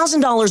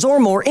 $10,000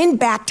 or more in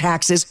back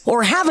taxes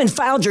or haven't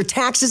filed your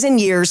taxes in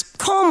years,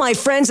 call my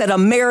friends at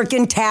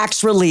American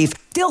Tax Relief.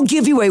 They'll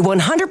give you a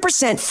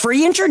 100%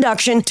 free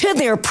introduction to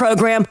their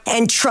program,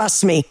 and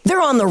trust me,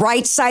 they're on the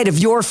right side of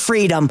your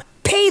freedom.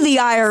 Pay the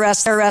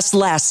IRS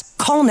less.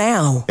 Call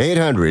now.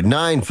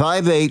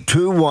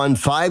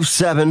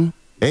 800-958-2157.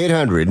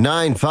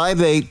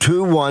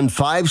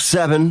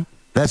 800-958-2157.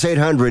 That's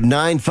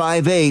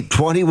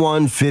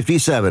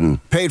 800-958-2157.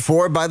 Paid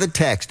for by the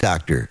Tax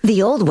Doctor.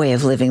 The old way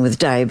of living with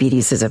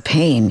diabetes is a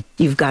pain.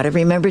 You've got to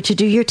remember to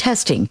do your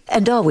testing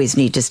and always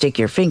need to stick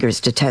your fingers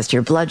to test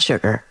your blood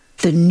sugar.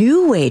 The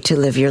new way to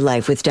live your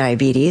life with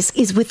diabetes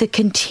is with a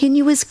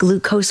continuous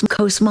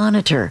glucose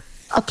monitor.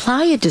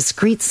 Apply a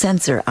discrete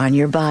sensor on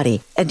your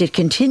body, and it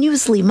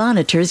continuously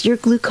monitors your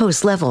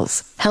glucose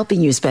levels,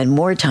 helping you spend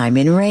more time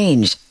in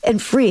range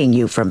and freeing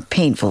you from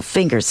painful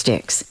finger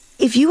sticks.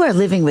 If you are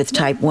living with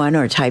type 1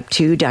 or type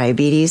 2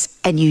 diabetes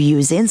and you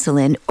use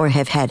insulin or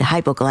have had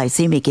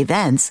hypoglycemic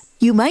events,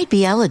 you might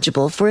be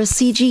eligible for a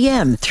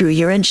CGM through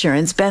your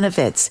insurance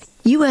benefits.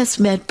 U.S.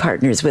 Med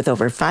partners with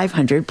over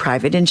 500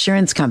 private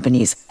insurance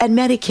companies and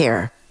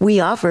Medicare.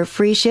 We offer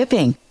free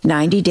shipping,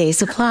 90-day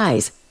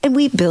supplies, and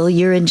we bill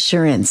your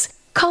insurance.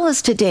 Call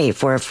us today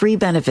for a free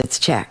benefits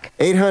check.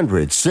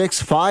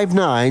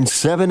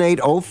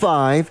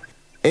 800-659-7805.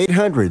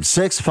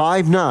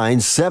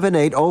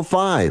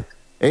 800-659-7805.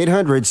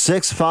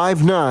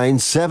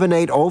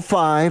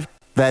 800-659-7805.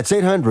 That's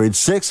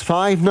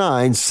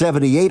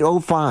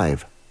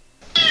 800-659-7805.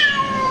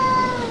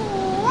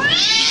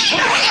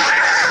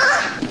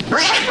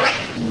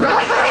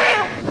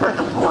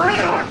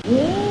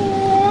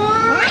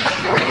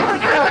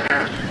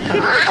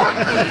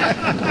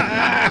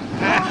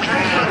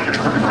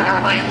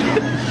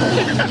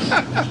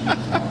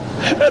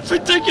 That's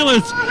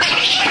ridiculous.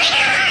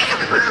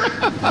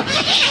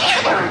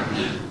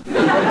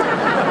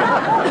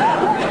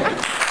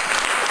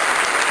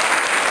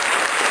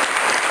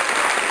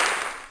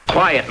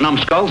 Quiet,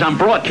 numbskulls, I'm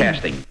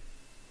broadcasting.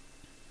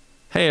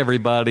 Hey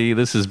everybody,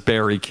 this is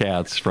Barry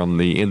Katz from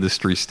the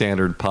Industry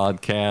Standard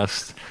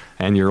Podcast,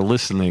 and you're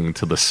listening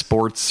to the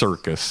Sports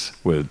Circus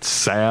with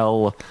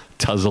Sal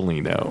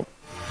Tuzzolino.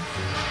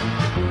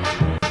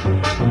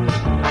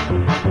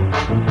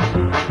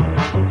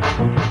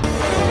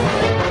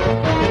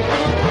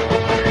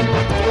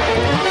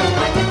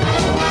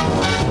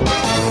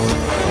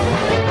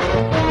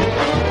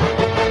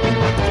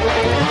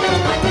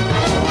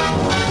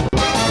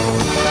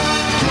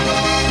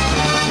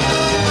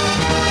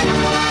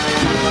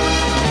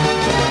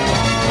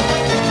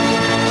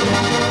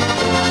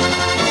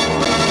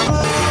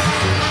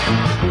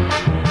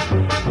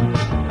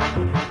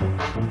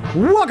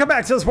 Welcome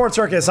back to the Sports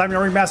Circus. I'm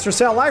your Ringmaster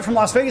Sal, live from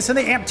Las Vegas in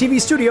the AMP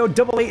TV studio.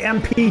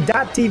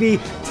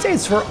 AAMP.TV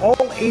stands for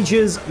All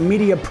Ages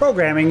Media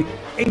Programming,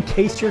 in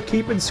case you're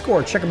keeping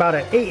score. Check them out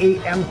at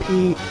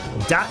AAMP.TV,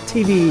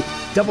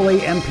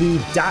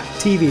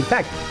 AAMP.TV. In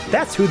fact,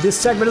 that's who this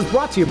segment is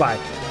brought to you by.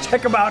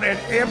 Check them out at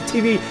AMP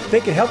TV.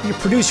 They can help you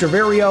produce your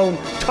very own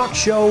talk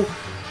show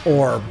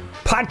or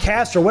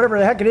podcast or whatever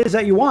the heck it is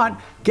that you want.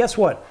 Guess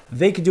what?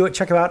 They can do it.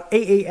 Check them out,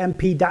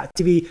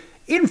 AAMP.TV.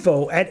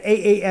 Info at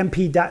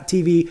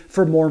AAMP.TV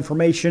for more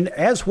information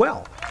as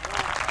well.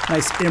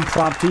 Nice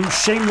impromptu,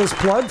 shameless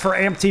plug for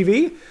AMP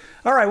TV.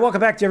 All right,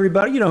 welcome back to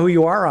everybody. You know who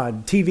you are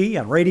on TV,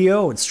 on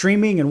radio, and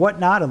streaming and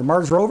whatnot on the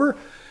Mars Rover.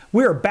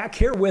 We are back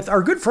here with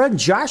our good friend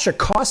Josh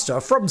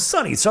Acosta from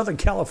sunny Southern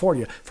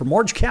California, from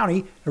Orange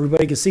County.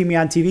 Everybody can see me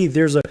on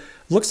TV.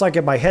 Looks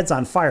like my head's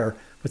on fire,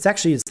 but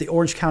it's the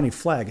Orange County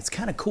flag. It's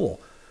kind of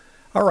cool.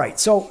 All right,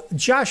 so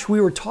Josh,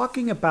 we were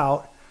talking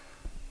about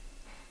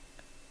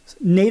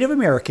Native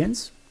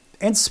Americans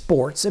and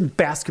sports and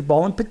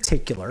basketball in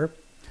particular,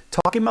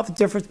 talking about the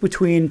difference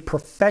between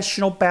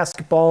professional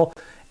basketball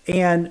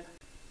and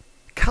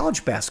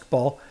college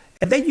basketball.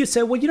 And then you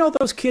said, well,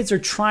 those kids are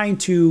trying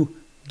to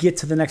get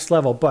to the next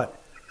level, but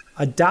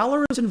a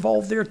dollar is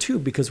involved there too,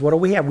 because what do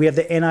we have? We have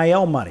the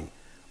NIL money,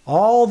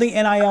 all the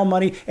NIL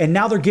money, and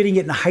now they're getting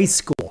it in high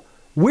school.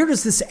 Where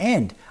does this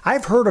end?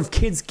 I've heard of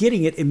kids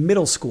getting it in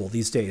middle school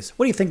these days.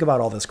 What do you think about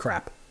all this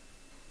crap?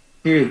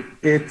 Dude,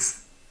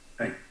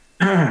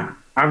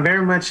 I'm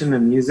very much into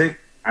music.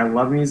 I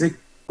love music,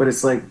 but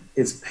it's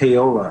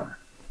payola.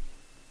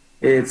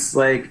 It's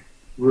like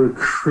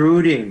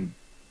recruiting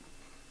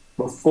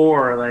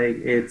before,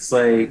 it's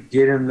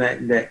getting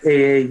the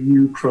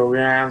AAU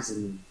programs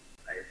and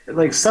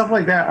stuff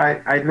like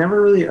that. I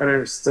never really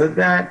understood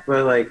that,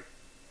 but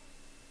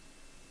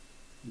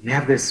you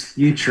have this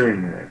future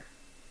in it,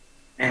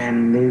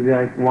 and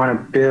they want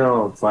to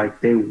build,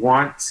 they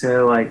want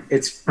to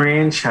it's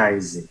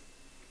franchising.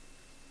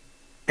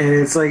 And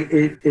it's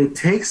it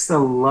takes the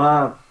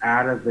love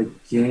out of the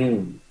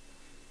game.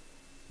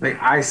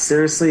 I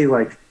seriously,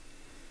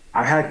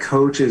 I had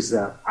coaches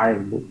that I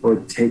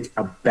would take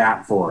a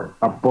bat for,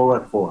 a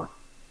bullet for.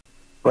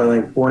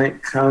 But when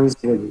it comes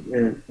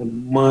to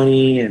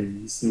money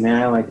and this and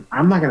that,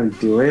 I'm not going to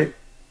do it.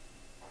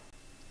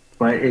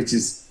 But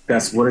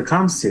that's what it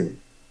comes to.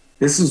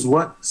 This is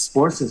what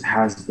sports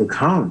has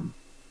become.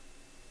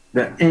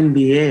 The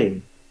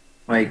NBA,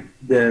 the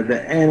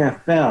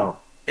NFL,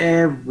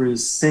 every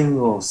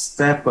single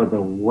step of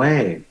the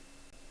way.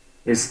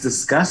 It's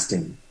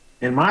disgusting,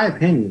 in my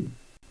opinion.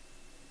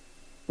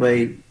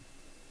 It's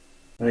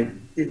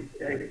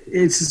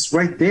just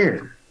right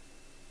there.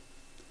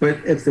 But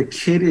if the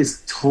kid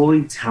is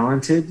totally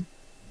talented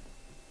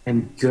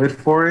and good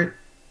for it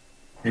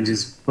and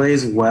just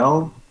plays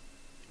well,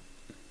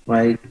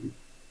 it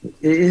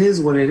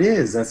is what it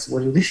is. That's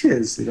what it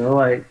is,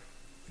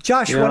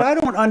 Josh, what I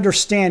don't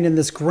understand in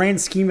this grand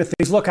scheme of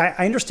things, look, I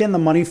understand the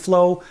money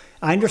flow.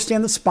 I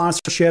understand the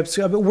sponsorships.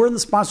 We're in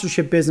the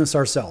sponsorship business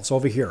ourselves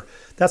over here.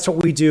 That's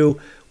what we do.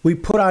 We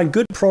put on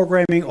good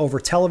programming over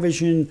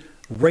television,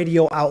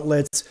 radio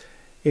outlets,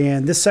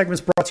 and this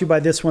segment's brought to you by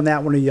this one,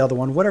 that one, or the other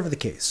one, whatever the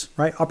case,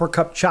 right?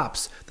 Uppercut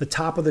Chops, the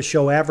top of the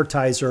show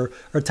advertiser,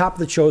 or top of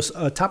the show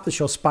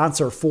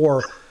sponsor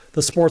for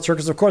the Sports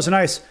Circus. Of course, a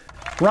nice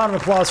round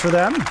of applause for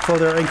them for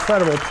their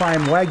incredible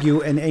prime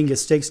Wagyu and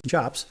Angus steaks and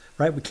chops,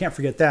 right? We can't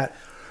forget that.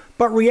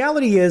 But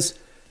reality is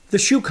the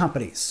shoe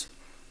companies,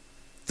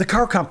 the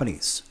car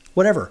companies,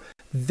 whatever,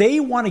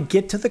 they want to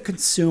get to the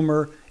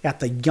consumer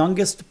at the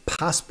youngest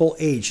possible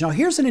age. Now,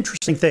 here's an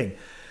interesting thing.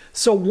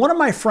 So one of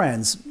my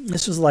friends,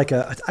 this was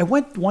I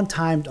went one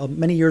time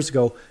many years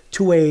ago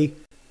to a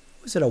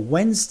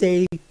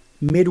Wednesday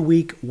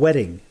midweek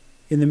wedding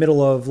in the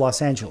middle of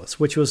Los Angeles,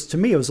 which was, to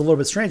me, it was a little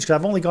bit strange because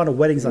I've only gone to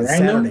weddings on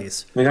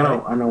Saturdays.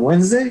 On a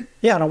Wednesday?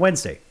 Yeah, on a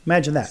Wednesday.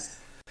 Imagine that.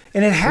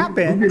 And it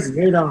happened. Who gets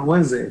married on a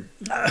Wednesday?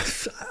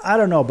 I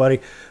don't know, buddy.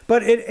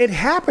 But it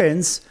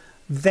happens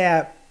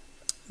that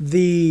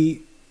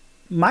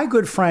my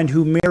good friend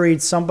who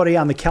married somebody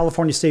on the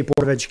California State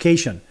Board of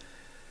Education,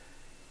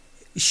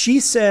 she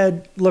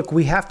said, look,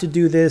 we have to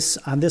do this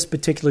on this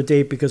particular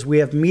date because we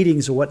have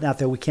meetings or whatnot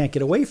that we can't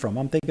get away from.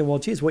 I'm thinking, well,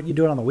 geez, what are you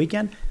doing on the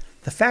weekend?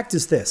 The fact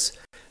is this.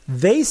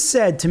 They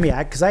said to me,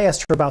 because I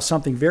asked her about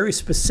something very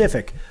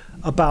specific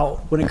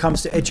about when it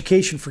comes to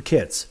education for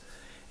kids.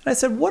 And I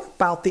said, what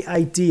about the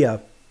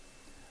idea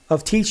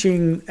of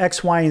teaching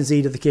X, Y, and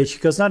Z to the kids? She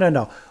goes,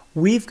 no.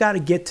 We've got to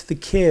get to the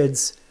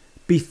kids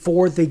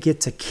before they get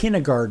to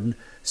kindergarten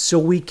so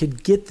we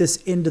could get this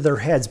into their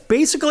heads.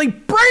 Basically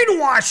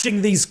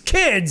brainwashing these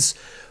kids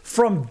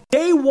from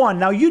day one.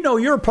 Now,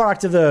 you're a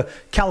product of the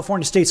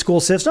California state school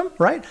system,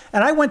 right?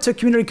 And I went to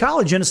community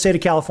college in the state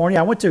of California.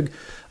 I went to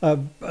a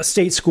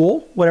state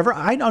school, whatever.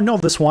 I don't know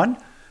this one.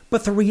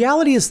 But the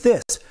reality is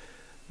this.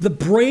 The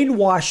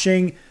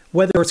brainwashing,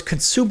 whether it's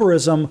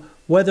consumerism,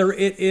 whether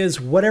it is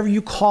whatever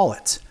you call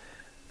it,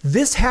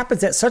 this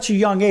happens at such a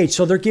young age.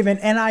 So they're giving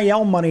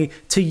NIL money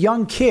to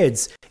young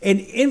kids and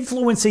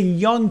influencing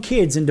young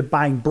kids into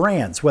buying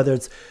brands, whether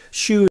it's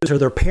shoes or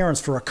their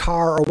parents for a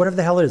car or whatever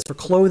the hell it is for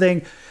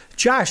clothing.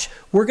 Josh,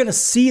 we're going to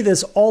see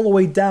this all the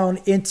way down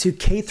into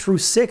K through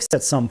 6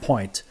 at some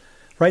point,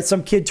 right?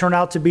 Some kid turned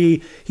out to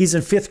be, he's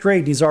in 5th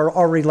grade. He's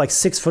already like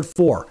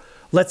 6'4".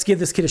 Let's give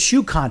this kid a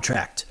shoe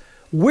contract.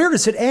 Where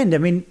does it end? I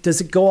mean,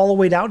 does it go all the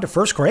way down to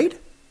 1st grade?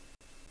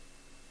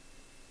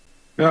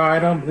 No, I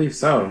don't believe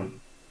so.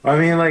 I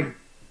mean, like,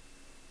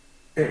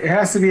 it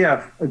has to be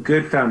a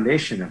good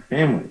foundation, a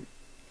family.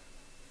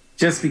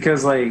 Just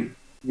because, like,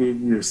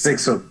 you're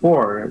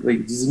 6'4",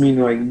 like, doesn't mean,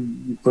 like,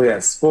 you play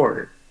that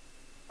sport.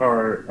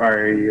 Or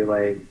are you,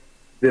 like,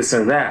 this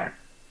or that.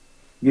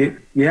 You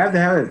have to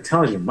have an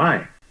intelligent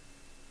mind.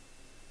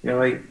 You know,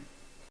 like,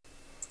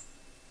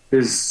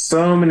 there's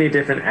so many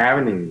different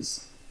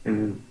avenues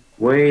and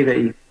way that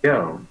you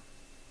go.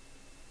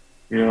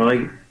 You know,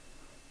 like,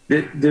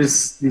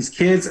 there's these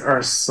kids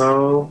are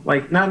so,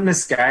 like, not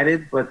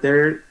misguided, but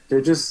they're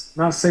just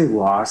not say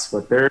lost,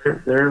 but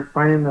they're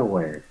finding their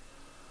way,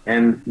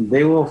 and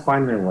they will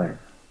find their way.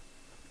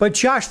 But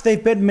Josh,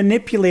 they've been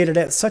manipulated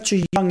at such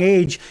a young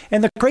age,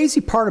 and the crazy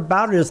part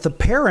about it is the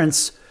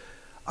parents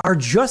are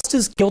just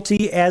as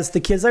guilty as the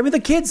kids. I mean, the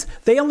kids,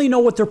 they only know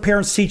what their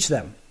parents teach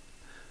them.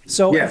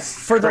 So yes,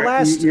 for correct. The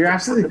last, you're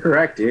absolutely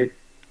correct, dude.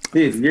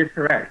 Dude, you're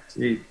correct.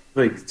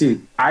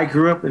 Dude, I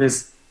grew up in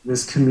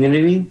this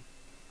community.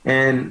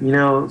 And, you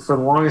know, for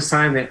the longest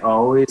time, they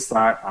always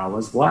thought I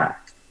was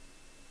black.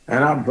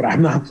 But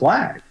I'm not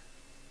black.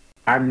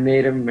 I'm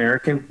Native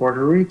American,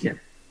 Puerto Rican.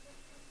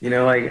 You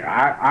know, like,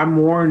 I'm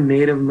more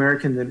Native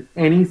American than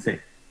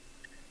anything.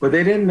 But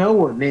they didn't know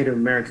what Native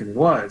American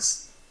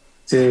was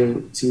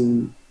to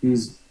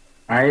these,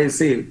 I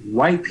say,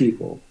 white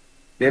people.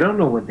 They don't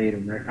know what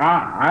Native American.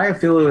 I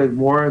feel like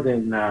more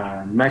than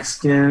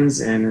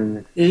Mexicans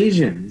and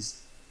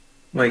Asians.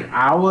 Like,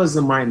 I was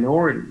a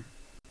minority.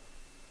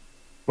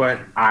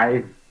 But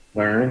I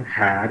learned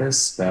how to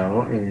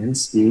spell and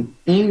speak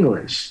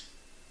English.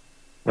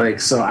 Like,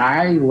 so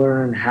I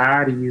learned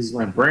how to use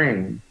my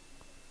brain,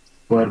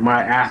 but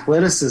my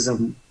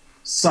athleticism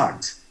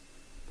sucked.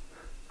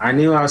 I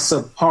knew I was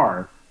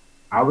subpar.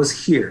 I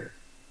was here,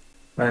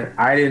 but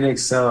I didn't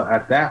excel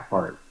at that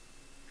part.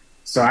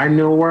 So I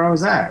know where I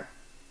was at.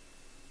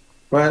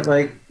 But,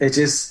 like,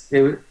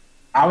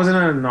 I was an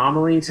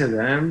anomaly to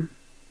them,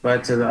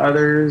 but to the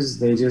others,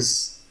 they're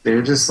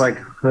just like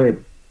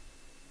hood.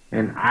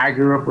 And I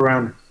grew up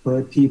around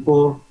hood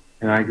people,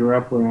 and I grew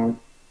up around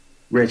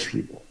rich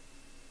people.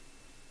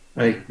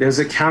 Like, there's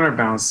a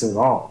counterbalance to it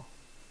all.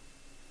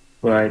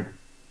 But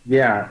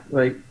yeah,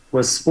 like,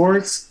 with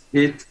sports,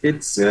 it's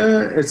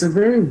a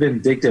very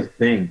vindictive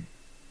thing.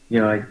 You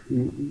know, like,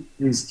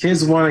 these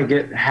kids want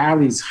to have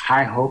these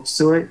high hopes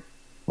to it.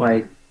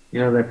 Like, you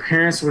know, their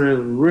parents would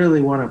really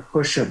want to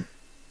push them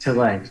to,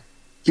 like,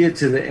 get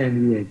to the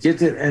NBA, get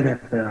to the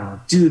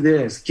NFL, do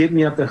this, get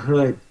me up the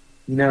hood,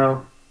 you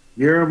know.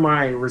 You're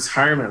my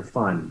retirement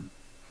fund.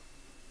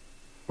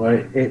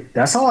 But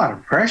that's a lot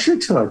of pressure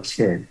to a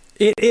kid.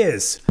 It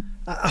is.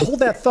 Hold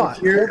that thought.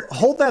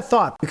 Hold that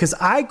thought, because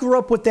I grew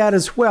up with that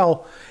as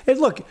well. And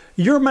look,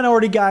 you're a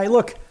minority guy.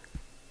 Look,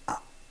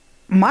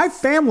 my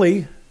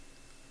family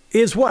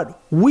is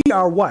what? We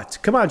are what?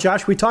 Come on,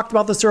 Josh. We talked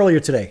about this earlier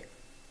today.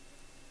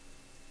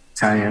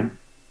 Italian.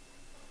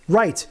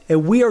 Right.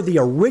 And we are the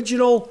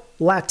original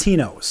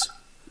Latinos.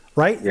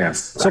 Right? Yes.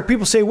 So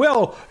people say,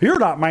 well, you're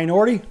not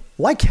minority.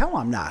 Like hell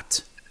I'm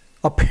not.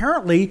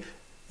 Apparently,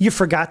 you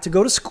forgot to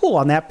go to school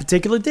on that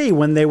particular day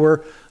when they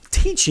were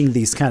teaching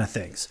these kind of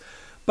things.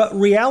 But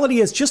reality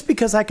is, just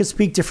because I can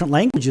speak different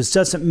languages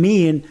doesn't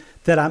mean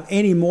that I'm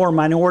any more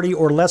minority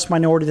or less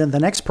minority than the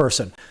next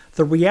person.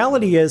 The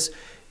reality is,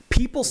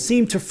 people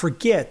seem to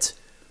forget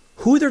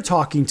who they're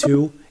talking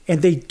to,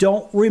 and they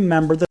don't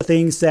remember the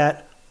things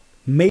that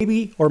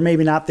maybe or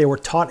maybe not they were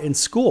taught in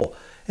school.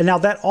 And now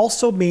that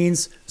also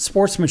means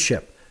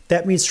sportsmanship.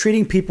 That means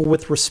treating people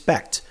with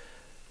respect,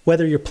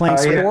 whether you're playing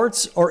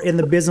sports or in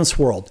the business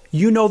world.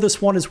 You know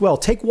this one as well.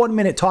 Take 1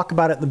 minute, talk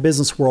about it in the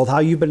business world, how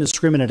you've been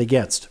discriminated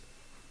against.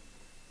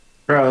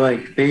 Bro,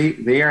 like,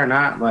 they are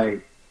not,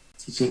 like,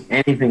 teaching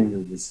anything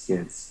to these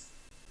kids.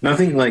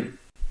 Nothing, like,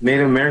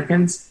 Native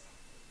Americans,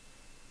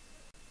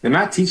 they're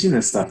not teaching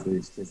this stuff to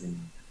these kids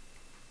anymore.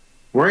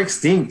 We're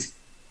extinct.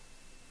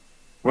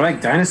 We're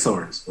like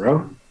dinosaurs,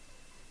 bro.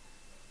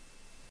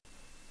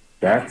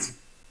 That's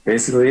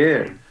basically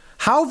it.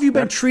 How have you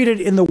been treated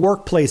in the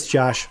workplace,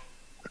 Josh?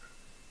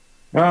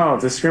 Oh,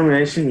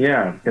 discrimination,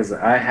 yeah, because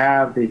I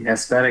have the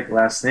Hispanic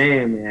last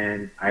name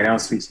and I don't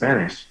speak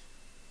Spanish.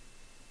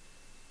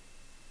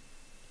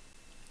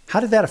 How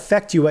did that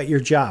affect you at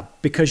your job?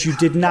 Because you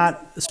did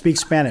not speak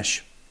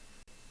Spanish.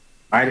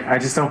 I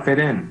just don't fit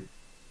in.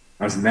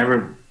 I was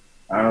never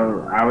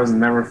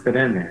fit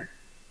in there.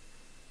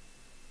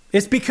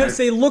 It's because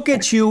they look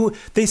at you,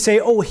 they say,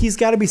 oh, he's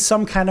got to be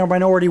some kind of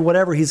minority,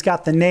 whatever. He's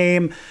got the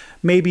name,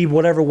 maybe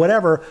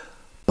whatever.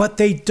 But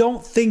they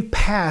don't think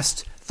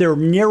past their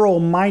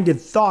narrow-minded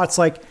thoughts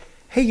like,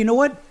 hey, you know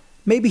what?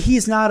 Maybe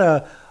he's not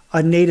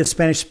a native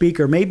Spanish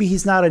speaker. Maybe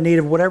he's not a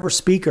native whatever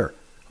speaker.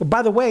 Well,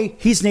 by the way,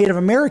 he's Native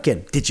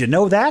American. Did you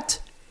know that?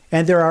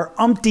 And there are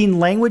umpteen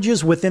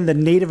languages within the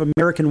Native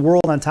American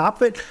world on top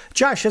of it.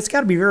 Josh, that's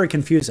got to be very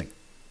confusing.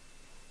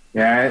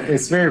 Yeah,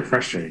 it's very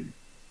frustrating.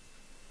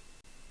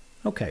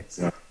 Okay.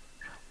 So. Well,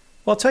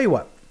 I'll tell you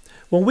what.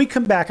 When we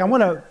come back, I'm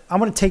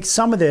gonna take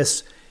some of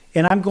this,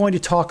 and I'm going to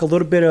talk a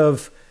little bit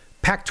of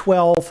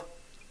Pac-12,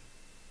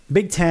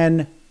 Big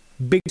Ten,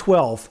 Big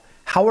 12,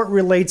 how it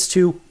relates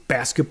to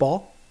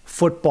basketball,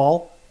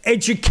 football,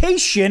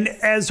 education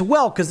as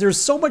well, because there's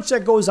so much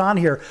that goes on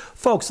here.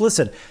 Folks,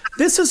 listen,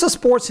 this is a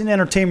sports and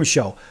entertainment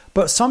show,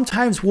 but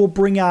sometimes we'll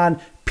bring on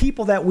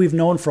people that we've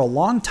known for a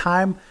long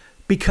time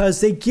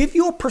because they give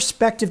you a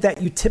perspective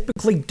that you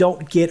typically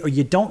don't get or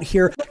you don't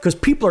hear because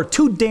people are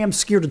too damn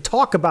scared to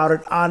talk about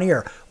it on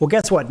air. Well,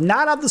 guess what?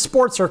 Not on the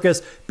Sports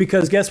Circus,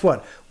 because guess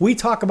what? We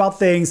talk about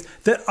things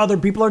that other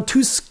people are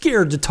too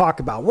scared to talk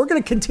about. We're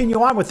going to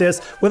continue on with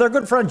this with our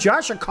good friend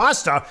Josh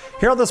Acosta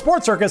here on the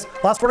Sports Circus.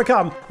 Lots more to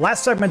come.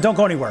 Last segment, don't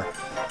go anywhere.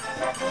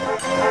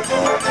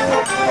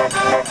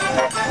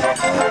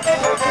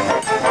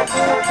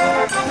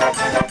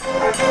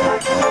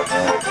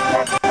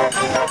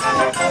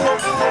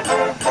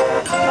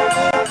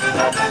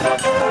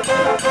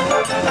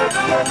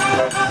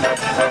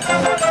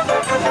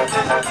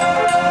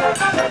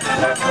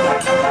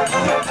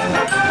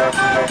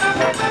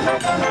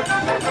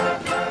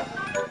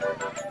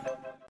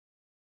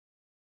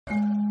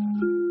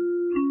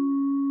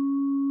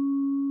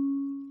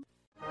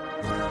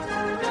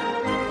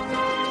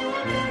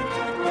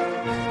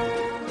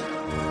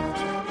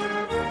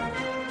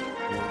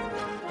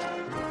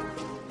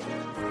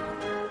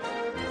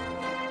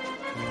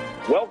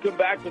 Welcome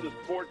back to the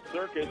Sports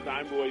Circus.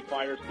 I'm Roy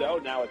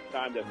Firestone. Now it's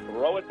time to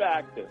throw it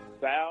back to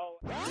Sal.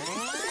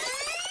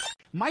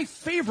 My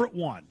favorite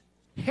one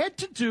had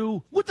to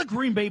do with the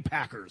Green Bay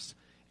Packers.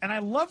 And I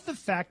love the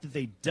fact that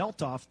they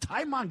dealt off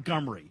Ty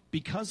Montgomery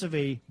because of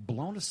a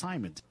blown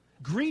assignment.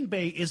 Green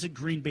Bay isn't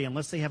Green Bay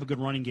unless they have a good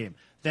running game.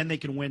 Then they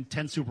can win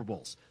 10 Super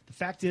Bowls. The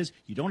fact is,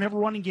 you don't have a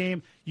running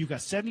game. You've got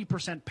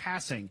 70%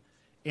 passing,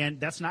 and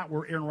that's not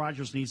where Aaron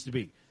Rodgers needs to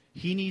be.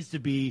 He needs to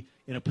be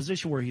in a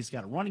position where he's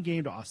got a running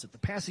game to offset the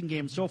passing game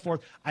and so forth.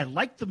 I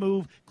like the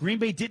move. Green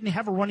Bay didn't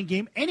have a running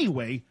game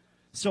anyway,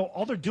 so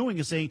all they're doing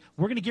is saying,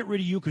 we're going to get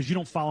rid of you because you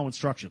don't follow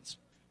instructions.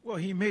 Well,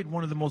 he made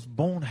one of the most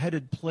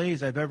boneheaded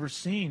plays I've ever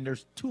seen.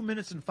 There's 2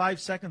 minutes and 5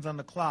 seconds on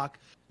the clock.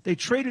 They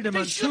traded him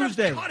on Tuesday. They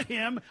should have cut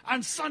him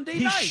on Sunday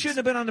night. He shouldn't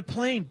have been on the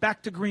plane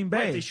back to Green Bay.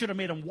 Right, they should have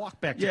made him walk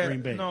back to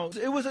Green Bay. No,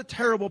 it was a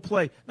terrible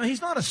play. Now, he's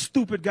not a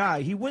stupid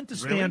guy. He went to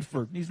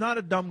Stanford. Really? He's not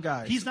a dumb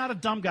guy. He's not a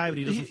dumb guy, but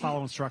he doesn't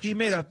follow instructions. He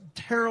made a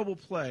terrible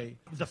play.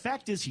 The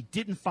fact is he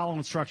didn't follow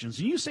instructions.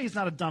 And you say he's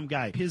not a dumb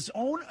guy. His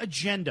own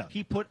agenda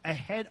he put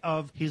ahead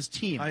of his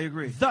team. I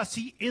agree. Thus,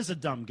 he is a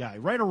dumb guy.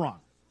 Right or wrong?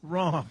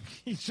 Wrong.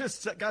 He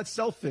just got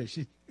selfish.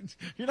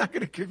 You're not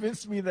going to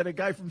convince me that a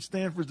guy from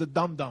Stanford's a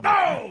dum-dum.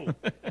 No!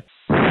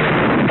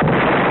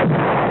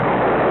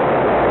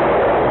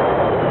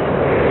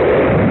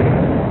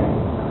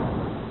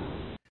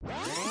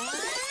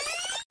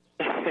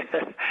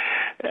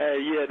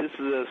 Yeah, this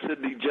is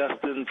Sidney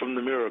Justin from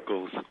The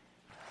Miracles.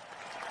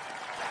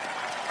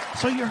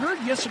 So you heard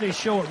yesterday's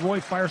show at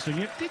Roy Firestone.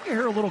 Didn't you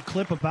hear a little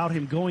clip about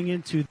him going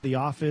into the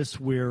office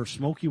where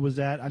Smokey was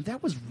at?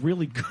 That was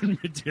really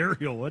good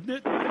material, wasn't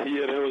it?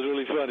 Yeah, that was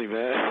really funny,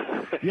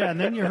 man. Yeah, and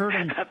then you heard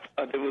him. I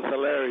thought it was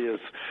hilarious.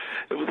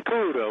 It was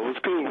cool, though. It was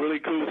cool. Really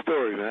cool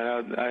story,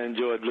 man. I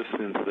enjoyed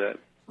listening to that.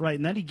 Right,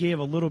 and then he gave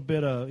a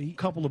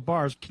couple of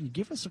bars. Can you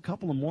give us a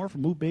couple of more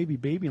from Ooh Baby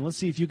Baby? And let's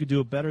see if you could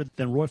do it better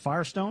than Roy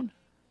Firestone.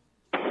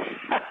 Come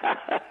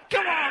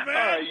on, man!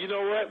 All right, you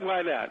know what?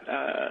 Why not?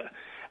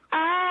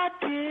 I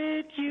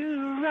did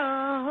you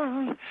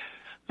wrong.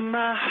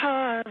 My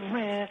heart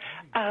went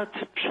out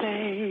to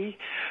play,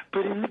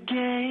 but in the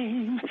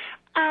game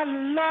I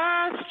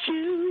lost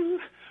you.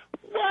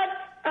 What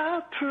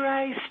a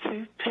price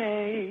to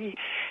pay.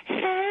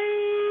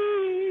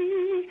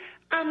 Hey,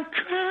 I'm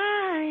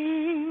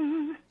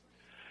crying.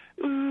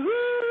 Ooh,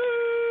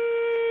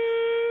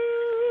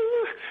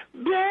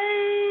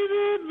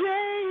 baby,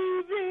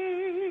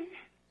 baby.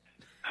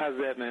 How's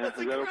that, man? That's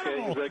Is that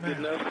okay? Is that good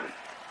enough?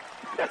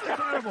 That's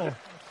incredible. That's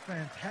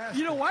fantastic.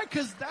 You know why?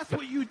 Because that's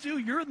what you do.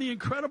 You're in the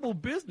incredible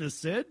business,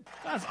 Sid.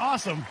 That's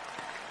awesome.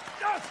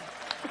 Yes.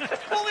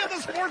 Only on the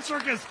Sports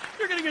Circus.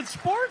 You're going to get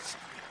sports.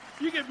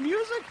 You get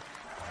music.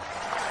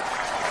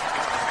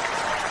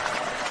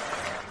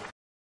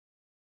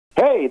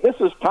 Hey, this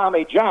is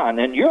Tommy John,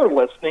 and you're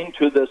listening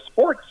to the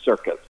Sports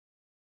Circus.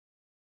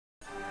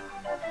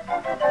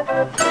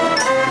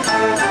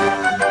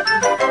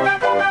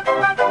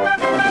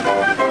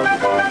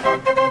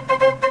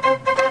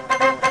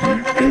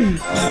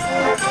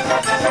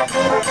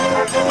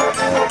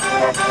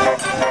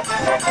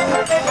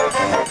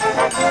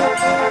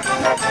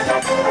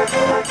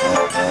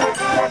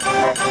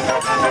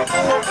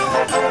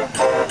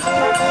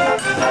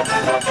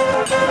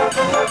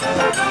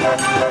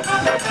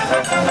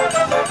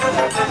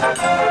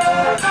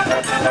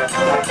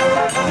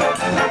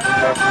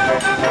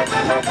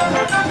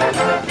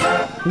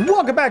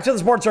 Welcome back to the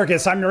Sports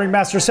Circus. I'm the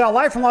Ringmaster Sal,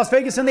 live from Las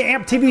Vegas in the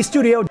AMP TV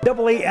studio,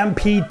 AMP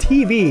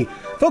TV.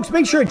 Folks,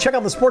 make sure to check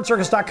out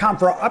thesportscircus.com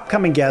for our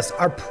upcoming guests,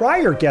 our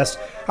prior guests,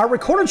 our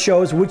recorded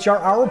shows, which are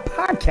our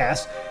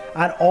podcasts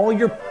on all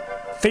your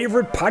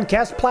favorite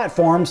podcast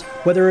platforms,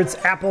 whether it's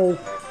Apple,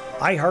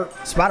 iHeart,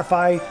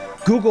 Spotify,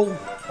 Google,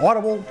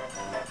 Audible.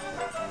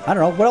 I don't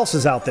know, what else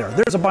is out there?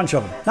 There's a bunch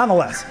of them.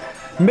 Nonetheless,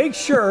 make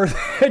sure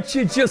that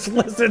you just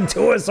listen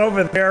to us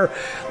over there.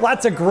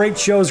 Lots of great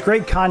shows,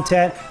 great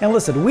content. And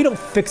listen, we don't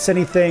fix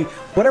anything.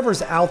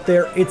 Whatever's out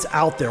there, it's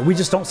out there. We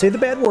just don't say the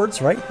bad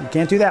words, right? You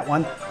can't do that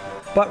one.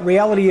 But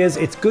reality is,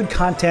 it's good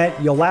content.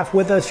 You'll laugh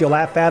with us. You'll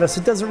laugh at us.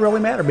 It doesn't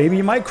really matter. Maybe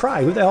you might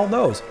cry. Who the hell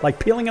knows? Like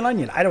peeling an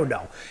onion. I don't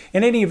know.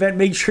 In any event,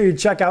 make sure you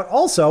check out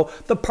also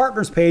the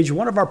partners page.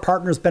 One of our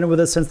partners been with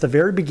us since the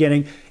very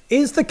beginning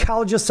is the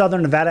College of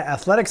Southern Nevada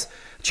Athletics.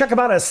 Check them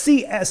out at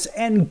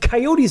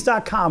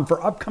csncoyotes.com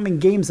for upcoming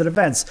games and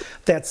events.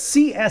 That's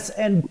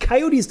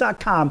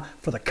csncoyotes.com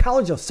for the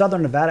College of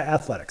Southern Nevada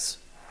Athletics.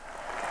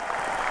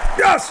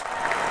 Yes!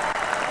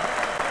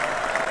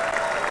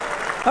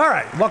 All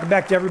right, welcome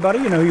back to everybody.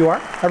 You know who you are.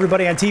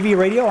 Everybody on TV,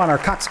 radio, on our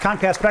Cox,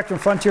 Comcast, Spectrum,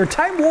 Frontier,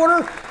 Time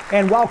Warner,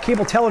 and WOW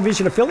Cable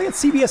Television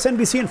affiliates, CBS,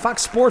 NBC, and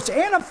Fox Sports,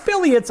 and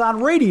affiliates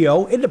on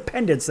radio,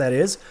 independents, that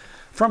is,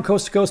 from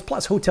coast to coast,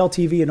 plus hotel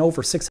TV and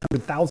over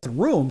 600,000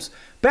 rooms.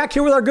 Back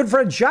here with our good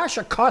friend Josh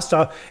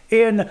Acosta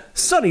in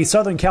sunny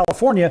Southern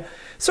California.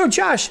 So,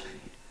 Josh,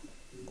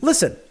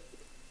 listen.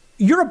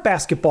 You're a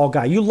basketball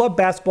guy. You love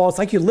basketball. It's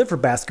like you live for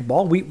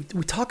basketball. We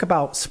talk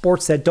about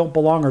sports that don't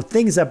belong or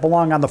things that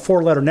belong on the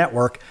four-letter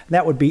network. And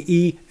that would be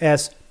E,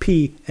 S,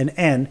 P, and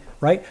N,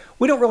 right?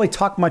 We don't really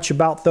talk much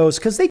about those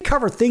because they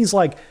cover things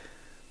like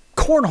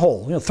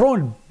cornhole,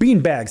 throwing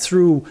beanbags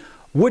through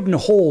wooden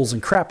holes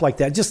and crap like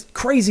that. Just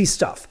crazy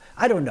stuff.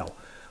 I don't know.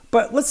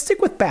 But let's stick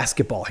with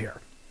basketball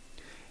here.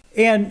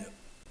 And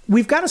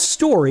we've got a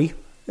story.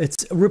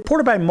 It's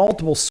reported by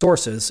multiple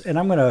sources, and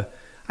I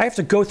have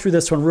to go through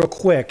this one real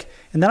quick,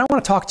 and then I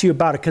want to talk to you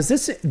about it because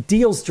this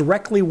deals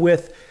directly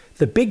with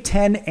the Big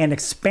Ten and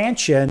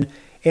expansion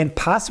and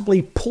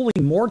possibly pulling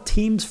more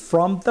teams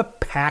from the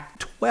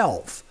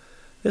Pac-12.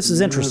 This is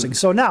interesting.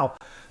 So now,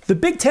 the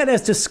Big Ten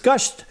has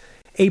discussed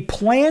a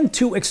plan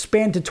to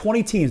expand to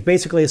 20 teams,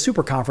 basically a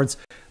super conference,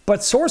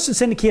 but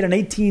sources indicate an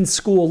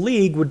 18-school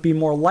league would be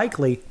more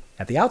likely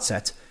at the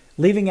outset,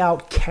 leaving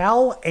out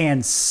Cal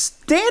and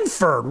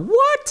Stanford.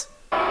 What?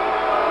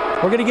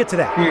 We're going to get to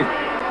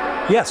that.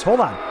 Yes, hold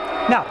on.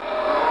 Now,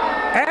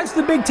 as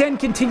the Big Ten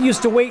continues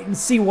to wait and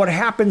see what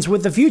happens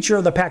with the future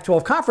of the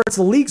Pac-12 conference,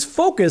 the league's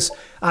focus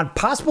on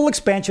possible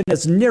expansion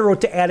has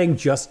narrowed to adding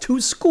just 2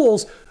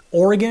 schools,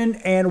 Oregon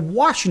and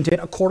Washington,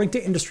 according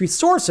to industry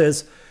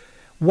sources,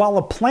 while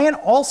a plan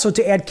also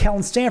to add Cal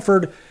and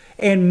Stanford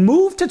and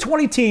move to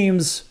 20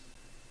 teams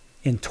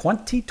in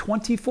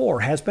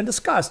 2024 has been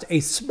discussed. A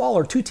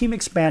smaller 2-team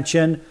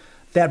expansion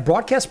that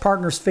broadcast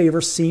partners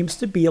favor seems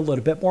to be a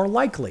little bit more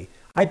likely.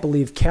 I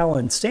believe Cal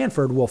and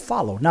Stanford will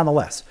follow.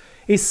 Nonetheless,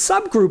 a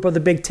subgroup of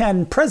the Big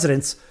Ten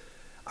presidents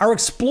are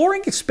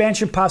exploring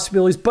expansion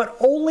possibilities, but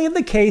only in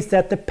the case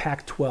that the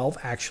Pac-12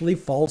 actually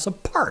falls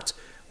apart,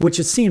 which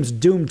it seems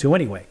doomed to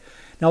anyway.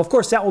 Now, of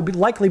course, that will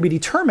likely be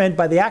determined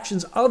by the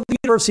actions of the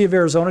University of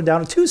Arizona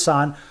down in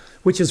Tucson,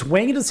 which is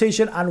weighing a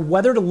decision on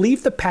whether to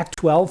leave the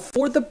Pac-12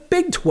 for the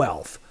Big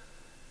 12.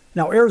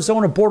 Now,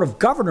 Arizona Board of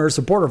Governors,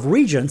 the Board of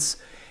Regents,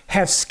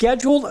 have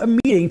scheduled a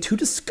meeting to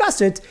discuss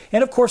it,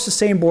 and of course the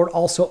same board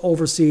also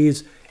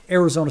oversees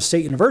Arizona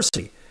State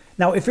University.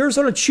 Now, if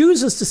Arizona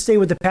chooses to stay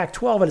with the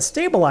Pac-12 and it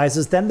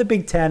stabilizes, then the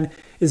Big Ten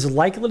is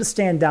likely to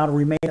stand down and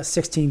remain at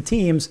 16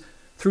 teams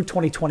through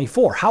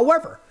 2024.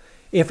 However,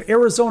 if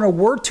Arizona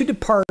were to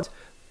depart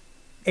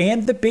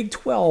and the Big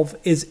 12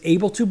 is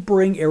able to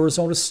bring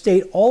Arizona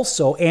State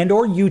also and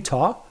or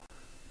Utah,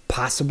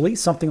 possibly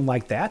something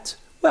like that,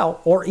 well,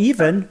 or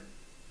even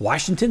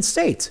Washington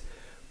State,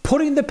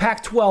 putting the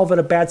Pac-12 in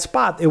a bad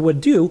spot, it would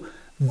do,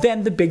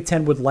 then the Big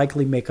Ten would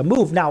likely make a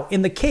move. Now,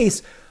 in the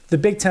case, the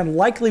Big Ten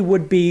likely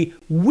would be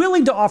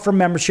willing to offer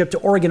membership to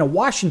Oregon and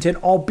Washington,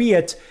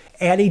 albeit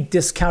at a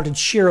discounted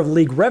share of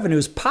league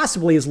revenues,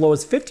 possibly as low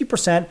as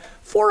 50%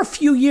 for a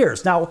few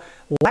years. Now,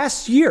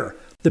 last year,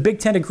 the Big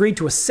Ten agreed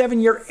to a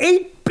 7-year,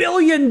 $8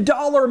 billion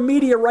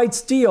media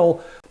rights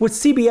deal with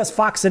CBS,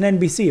 Fox, and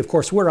NBC. Of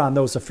course, we're on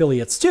those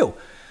affiliates too.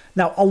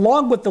 Now,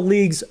 along with the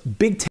league's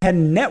Big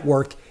Ten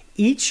network,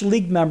 each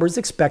league member is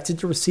expected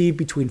to receive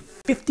between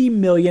 $50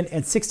 million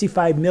and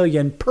 $65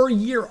 million per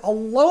year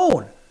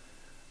alone.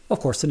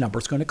 Of course, the number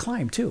is going to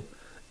climb too.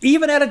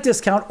 Even at a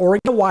discount, Oregon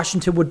and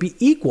Washington would be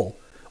equal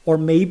or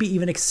maybe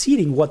even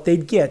exceeding what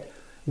they'd get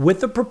with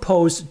the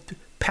proposed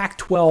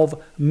Pac-12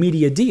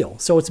 media deal.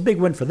 So it's a big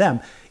win for them.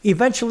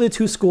 Eventually, the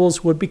 2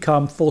 schools would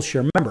become full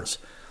share members.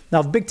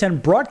 Now, the Big Ten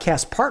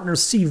broadcast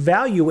partners see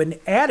value in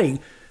adding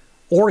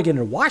Oregon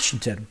and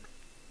Washington,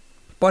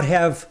 but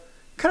have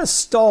kind of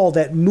stalled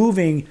at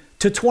moving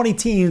to 20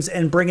 teams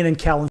and bringing in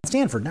Cal and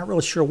Stanford. Not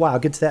really sure why. I'll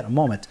get to that in a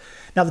moment.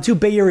 Now, the two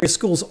Bay Area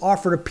schools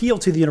offered appeal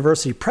to the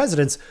university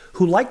presidents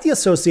who like the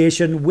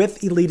association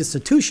with elite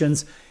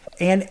institutions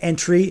and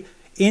entry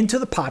into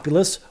the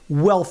populous,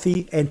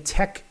 wealthy, and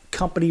tech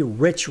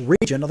company-rich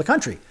region of the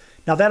country.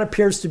 Now, that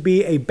appears to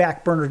be a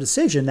back burner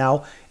decision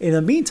now. In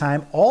the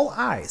meantime, all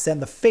eyes and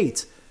the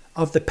fate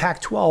of the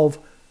Pac-12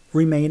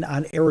 remain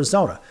on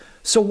Arizona.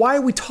 So why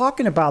are we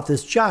talking about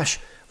this, Josh?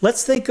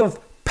 Let's think of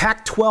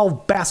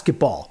Pac-12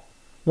 basketball.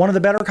 One of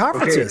the better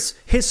conferences.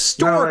 Okay.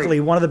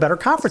 Historically, one of the better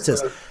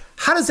conferences.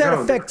 How does that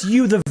affect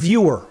you, the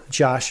viewer,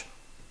 Josh?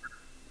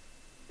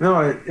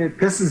 No, it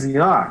pisses me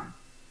off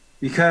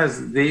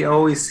because they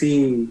always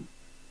see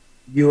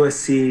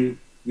USC,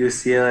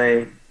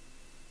 UCLA,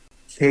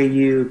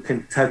 KU,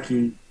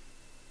 Kentucky,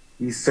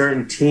 these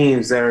certain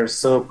teams that are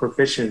so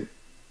proficient.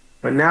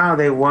 But now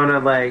they want to,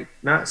 like,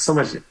 not so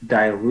much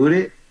dilute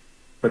it,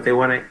 but they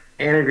want to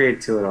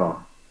integrate to it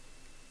all.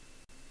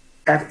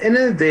 At the end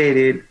of the day,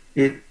 dude,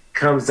 it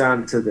comes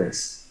down to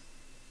this.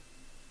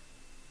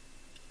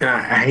 And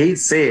I hate to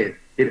say it.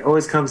 It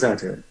always comes down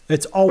to it.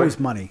 It's always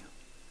money.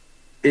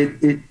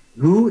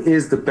 Who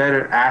is the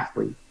better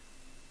athlete?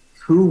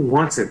 Who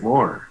wants it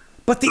more?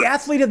 But the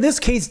athlete in this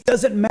case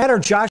doesn't matter,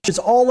 Josh. It's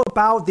all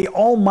about the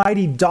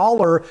almighty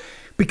dollar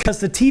because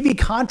the TV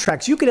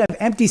contracts, you could have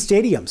empty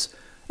stadiums.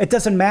 It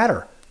doesn't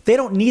matter. They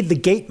don't need the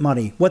gate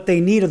money. What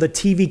they need are the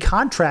TV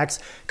contracts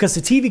because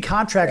the TV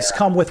contracts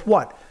come with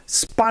what?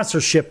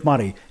 Sponsorship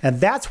money. And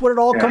that's what it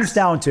all comes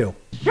down to.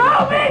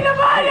 Show me the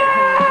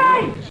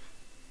money!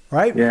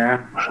 Right?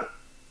 Yeah.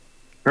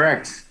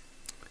 Correct.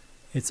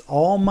 It's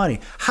all money.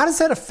 How does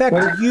that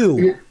affect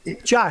you?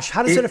 Josh,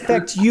 how does it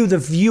affect you, the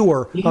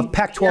viewer of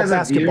Pac-12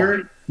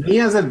 basketball? Me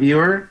as a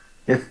viewer,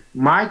 if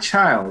my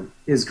child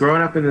is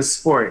growing up in this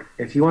sport,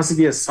 if he wants to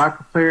be a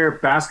soccer player,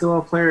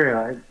 basketball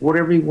player,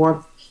 whatever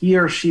he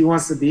or she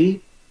wants to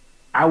be,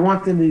 I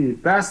want them to be the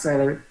best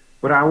at it,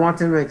 but I want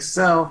them to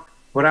excel,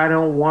 but I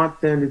don't want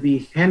them to be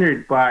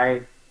hindered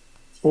by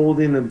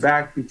holding them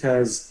back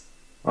because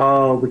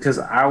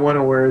I want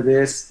to wear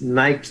this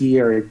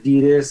Nike or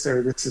Adidas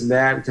or this and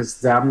that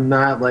because I'm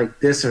not like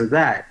this or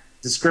that.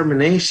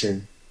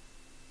 Discrimination.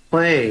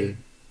 Play.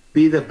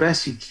 Be the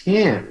best you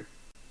can.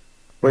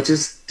 But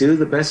just do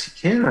the best you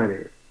can on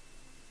it.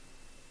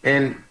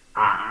 And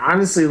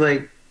honestly,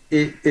 like,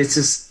 it's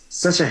just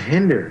such a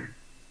hinder.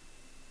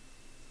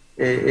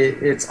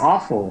 It's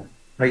awful.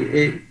 Like,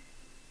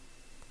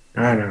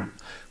 I don't know.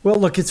 Well,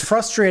 look, it's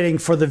frustrating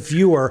for the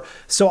viewer.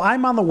 So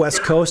I'm on the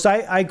West Coast.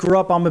 I grew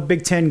up, I'm a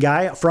Big Ten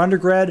guy for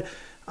undergrad.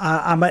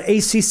 I'm an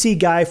ACC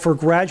guy for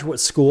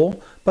graduate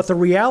school. But the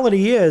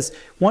reality is,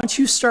 once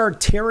you start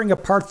tearing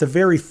apart the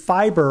very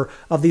fiber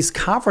of these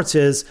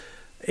conferences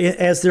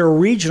as they're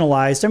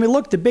regionalized, I mean,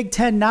 look, the Big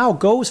Ten now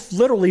goes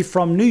literally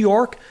from New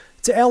York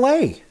to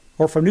L.A.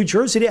 or from New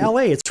Jersey to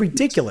L.A. It's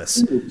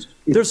ridiculous.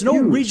 There's no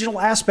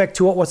regional aspect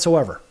to it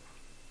whatsoever.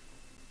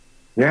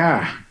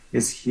 Yeah,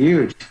 it's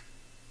huge.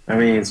 I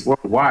mean, it's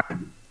worldwide.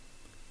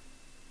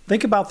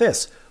 Think about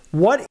this.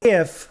 What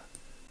if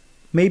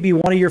maybe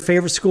one of your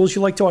favorite schools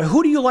you like to watch?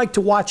 Who do you like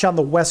to watch on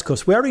the West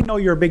Coast? We already know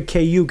you're a big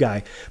KU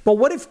guy. But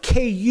what if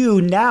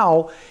KU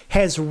now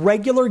has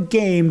regular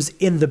games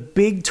in the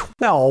Big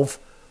 12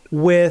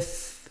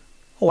 with,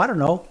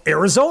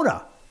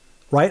 Arizona,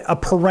 right? A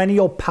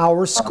perennial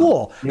power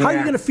school. Yeah. How are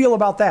you going to feel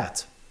about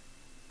that?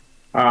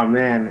 Oh,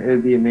 man, it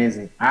would be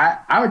amazing.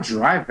 I would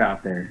drive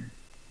out there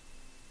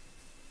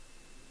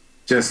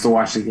just to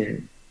watch the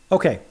game.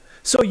 Okay,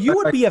 so you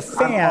would be a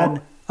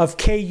fan of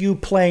KU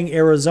playing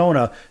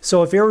Arizona.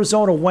 So if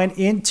Arizona went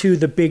into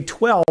the Big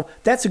 12,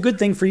 that's a good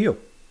thing for you.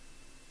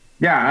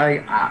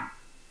 Yeah,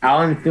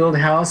 Allen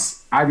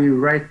Fieldhouse, I'd be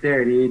right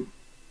there, dude.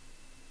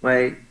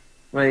 Like,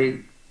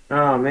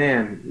 oh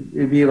man,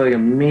 it'd be like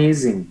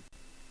amazing.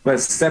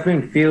 But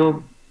stepping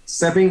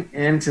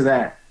into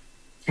that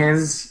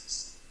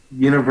Kansas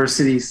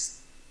University,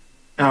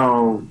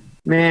 oh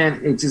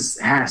man, it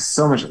just has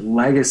so much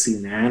legacy,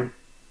 man.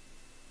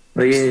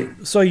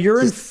 So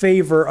you're in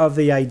favor of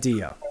the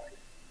idea,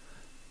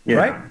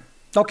 right?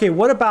 Okay.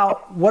 What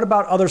about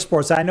other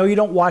sports? I know you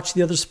don't watch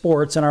the other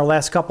sports in our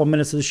last couple of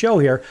minutes of the show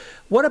here.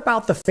 What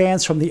about the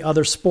fans from the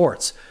other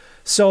sports?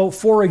 So,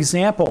 for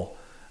example,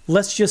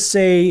 let's just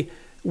say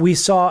we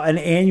saw an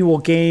annual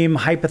game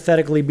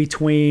hypothetically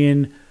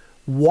between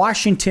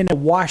Washington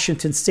and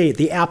Washington State,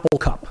 the Apple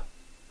Cup,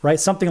 right?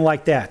 Something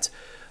like that.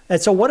 And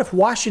so what if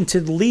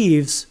Washington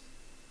leaves?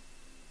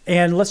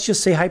 And let's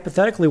just say,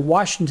 hypothetically,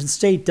 Washington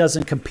State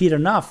doesn't compete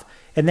enough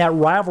and that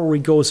rivalry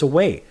goes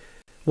away.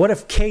 What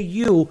if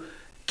KU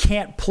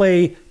can't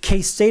play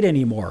K-State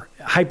anymore,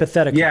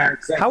 hypothetically? Yeah,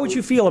 exactly. How would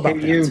you feel about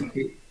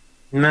that?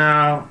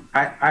 No,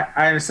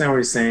 I understand what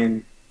you're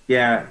saying.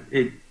 Yeah,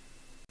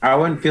 I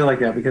wouldn't feel like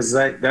that because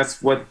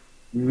that's what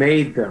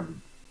made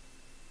them.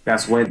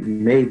 That's what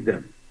made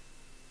them.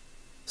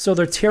 So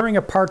they're tearing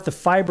apart the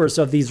fibers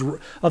of these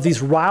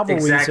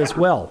rivalries as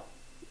well.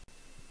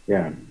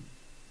 Yeah.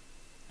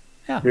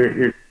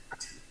 Yeah.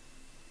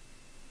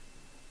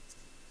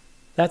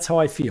 That's how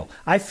I feel.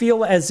 I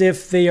feel as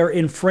if they are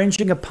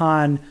infringing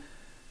upon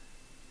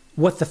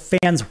what the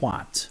fans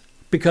want,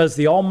 because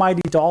the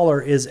almighty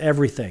dollar is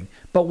everything.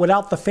 But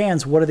without the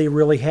fans, what do they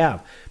really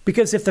have?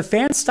 Because if the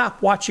fans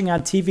stop watching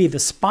on TV, the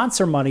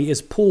sponsor money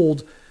is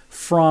pulled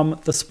from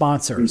the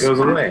sponsors. It goes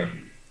away.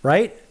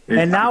 Right?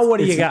 And now what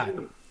do you got?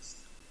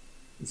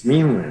 It's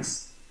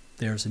meaningless.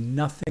 There's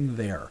nothing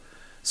there.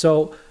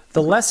 So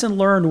the lesson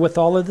learned with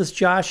all of this,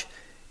 Josh,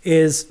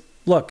 is,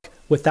 look,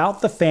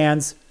 without the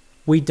fans,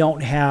 we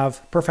don't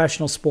have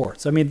professional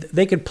sports. I mean,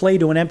 they could play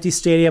to an empty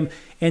stadium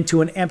and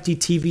to an empty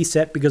TV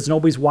set because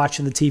nobody's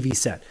watching the TV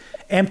set.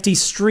 Empty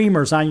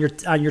streamers on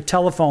your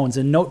telephones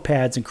and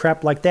notepads and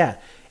crap like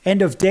that.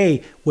 End of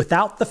day,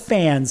 without the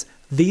fans,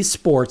 these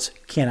sports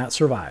cannot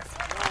survive.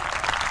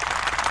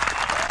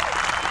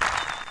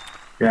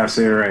 You're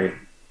absolutely right.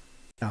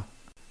 Yeah.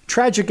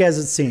 Tragic as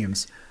it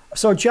seems.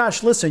 So,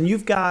 Josh, listen,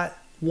 you've got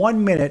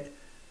 1 minute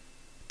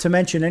to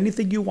mention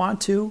anything you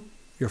want to.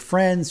 Your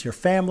friends, your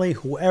family,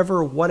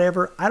 whoever,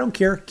 whatever. I don't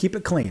care. Keep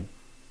it clean.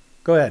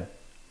 Go ahead.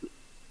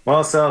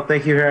 Well, Sal,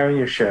 thank you for having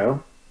your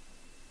show.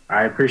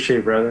 I appreciate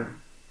it, brother.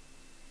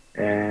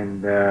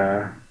 And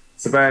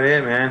that's about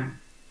it, man.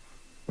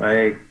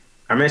 Like,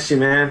 I miss you,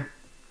 man.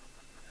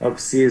 Hope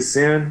to see you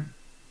soon.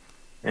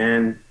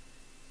 And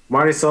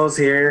Marty Soul's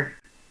here.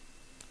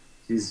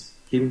 She's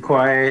keeping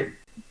quiet.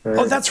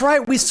 Oh, that's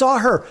right. We saw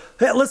her.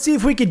 Hey, let's see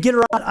if we could get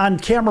her on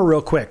camera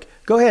real quick.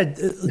 Go ahead.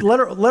 Let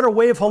her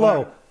wave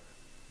hello.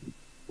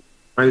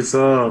 Marty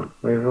Soul,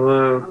 wave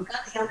hello.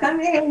 I'm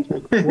coming.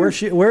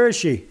 Where is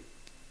she?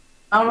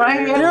 I'm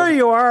right here. There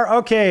you are.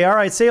 Okay. All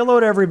right. Say hello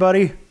to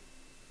everybody.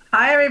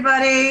 Hi,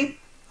 everybody.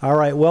 All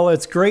right. Well,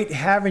 it's great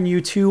having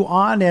you two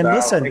on. And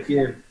listen, thank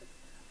you.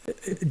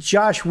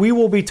 Josh, we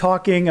will be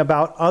talking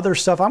about other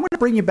stuff. I'm going to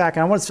bring you back,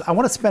 and I want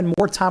to spend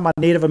more time on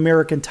Native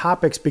American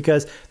topics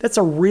because that's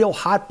a real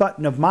hot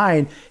button of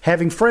mine.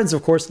 Having friends,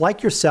 of course,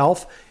 like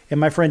yourself and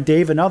my friend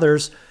Dave and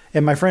others,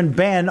 and my friend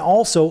Ben,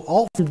 also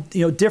all from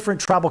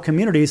different tribal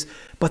communities,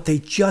 but they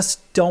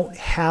just don't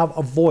have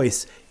a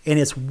voice, and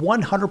it's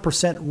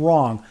 100%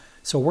 wrong.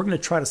 So we're going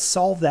to try to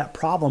solve that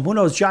problem. Who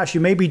knows, Josh? You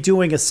may be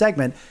doing a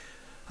segment.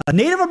 A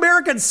Native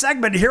American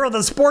segment here on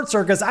the Sports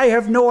Circus. I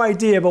have no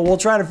idea, but we'll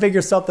try to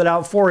figure something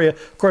out for you.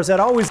 Of course, that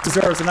always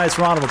deserves a nice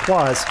round of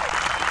applause.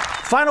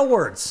 Final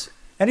words.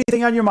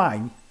 Anything on your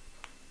mind?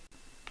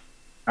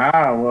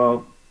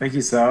 Well, thank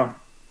you, Sal.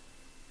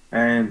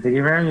 And thank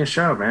you for having your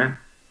show, man.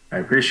 I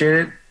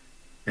appreciate it.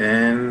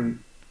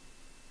 And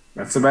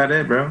that's about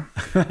it, bro.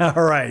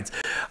 All right.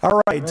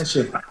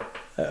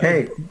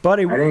 Hey,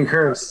 buddy, I didn't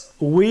curse.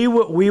 We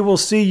will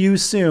see you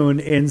soon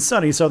in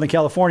sunny Southern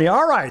California.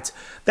 All right.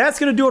 That's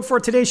going to do it for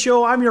today's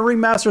show. I'm your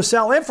Ringmaster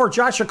Sal, and for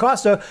Josh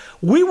Acosta,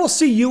 we will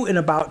see you in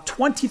about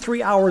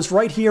 23 hours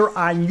right here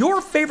on your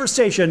favorite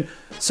station.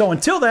 So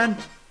until then,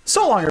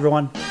 so long,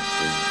 everyone.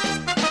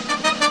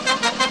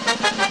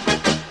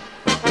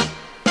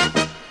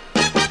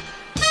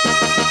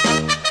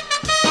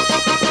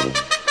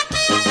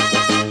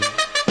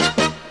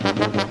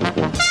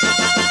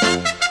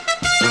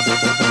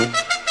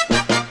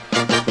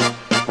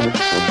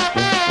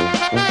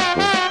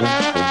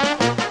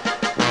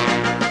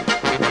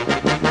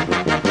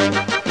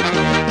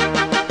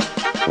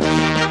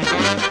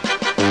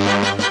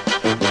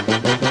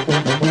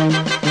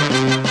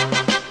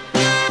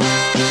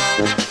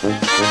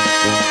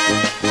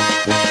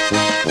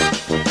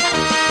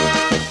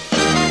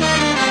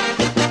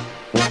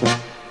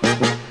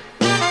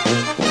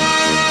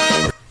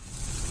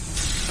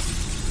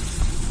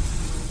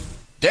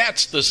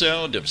 That's the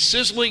sound of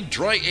sizzling,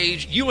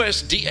 dry-aged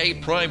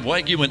USDA Prime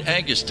Wagyu and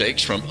Angus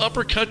steaks from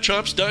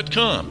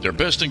UpperCutChops.com. Their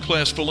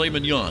best-in-class filet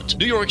mignons,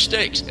 New York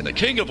steaks, and the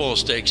king of all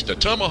steaks, the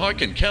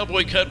tomahawk and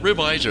cowboy cut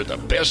ribeyes are the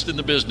best in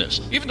the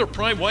business. Even their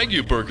Prime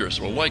Wagyu burgers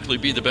will likely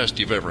be the best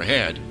you've ever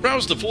had.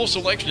 Browse the full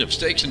selection of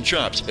steaks and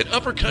chops at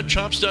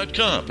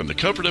UpperCutChops.com from the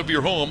comfort of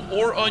your home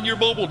or on your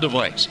mobile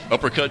device.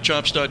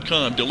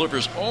 UpperCutChops.com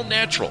delivers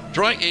all-natural,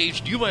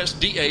 dry-aged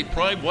USDA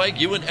Prime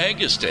Wagyu and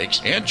Angus steaks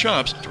and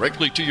chops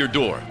directly to your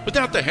door,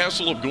 without the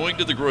hassle of going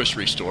to the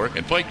grocery store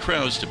and fight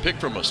crowds to pick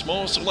from a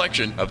small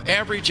selection of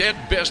average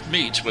at best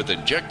meats with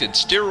injected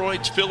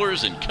steroids,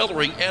 fillers, and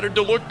coloring added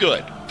to look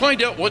good.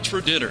 Find out what's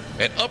for dinner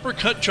at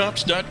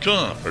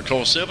UpperCutChops.com or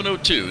call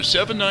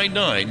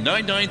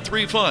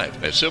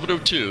 702-799-9935. That's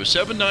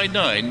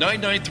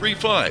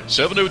 702-799-9935.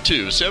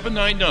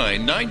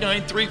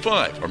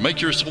 702-799-9935. Or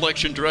make your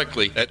selection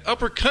directly at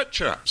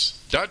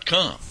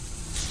UpperCutChops.com.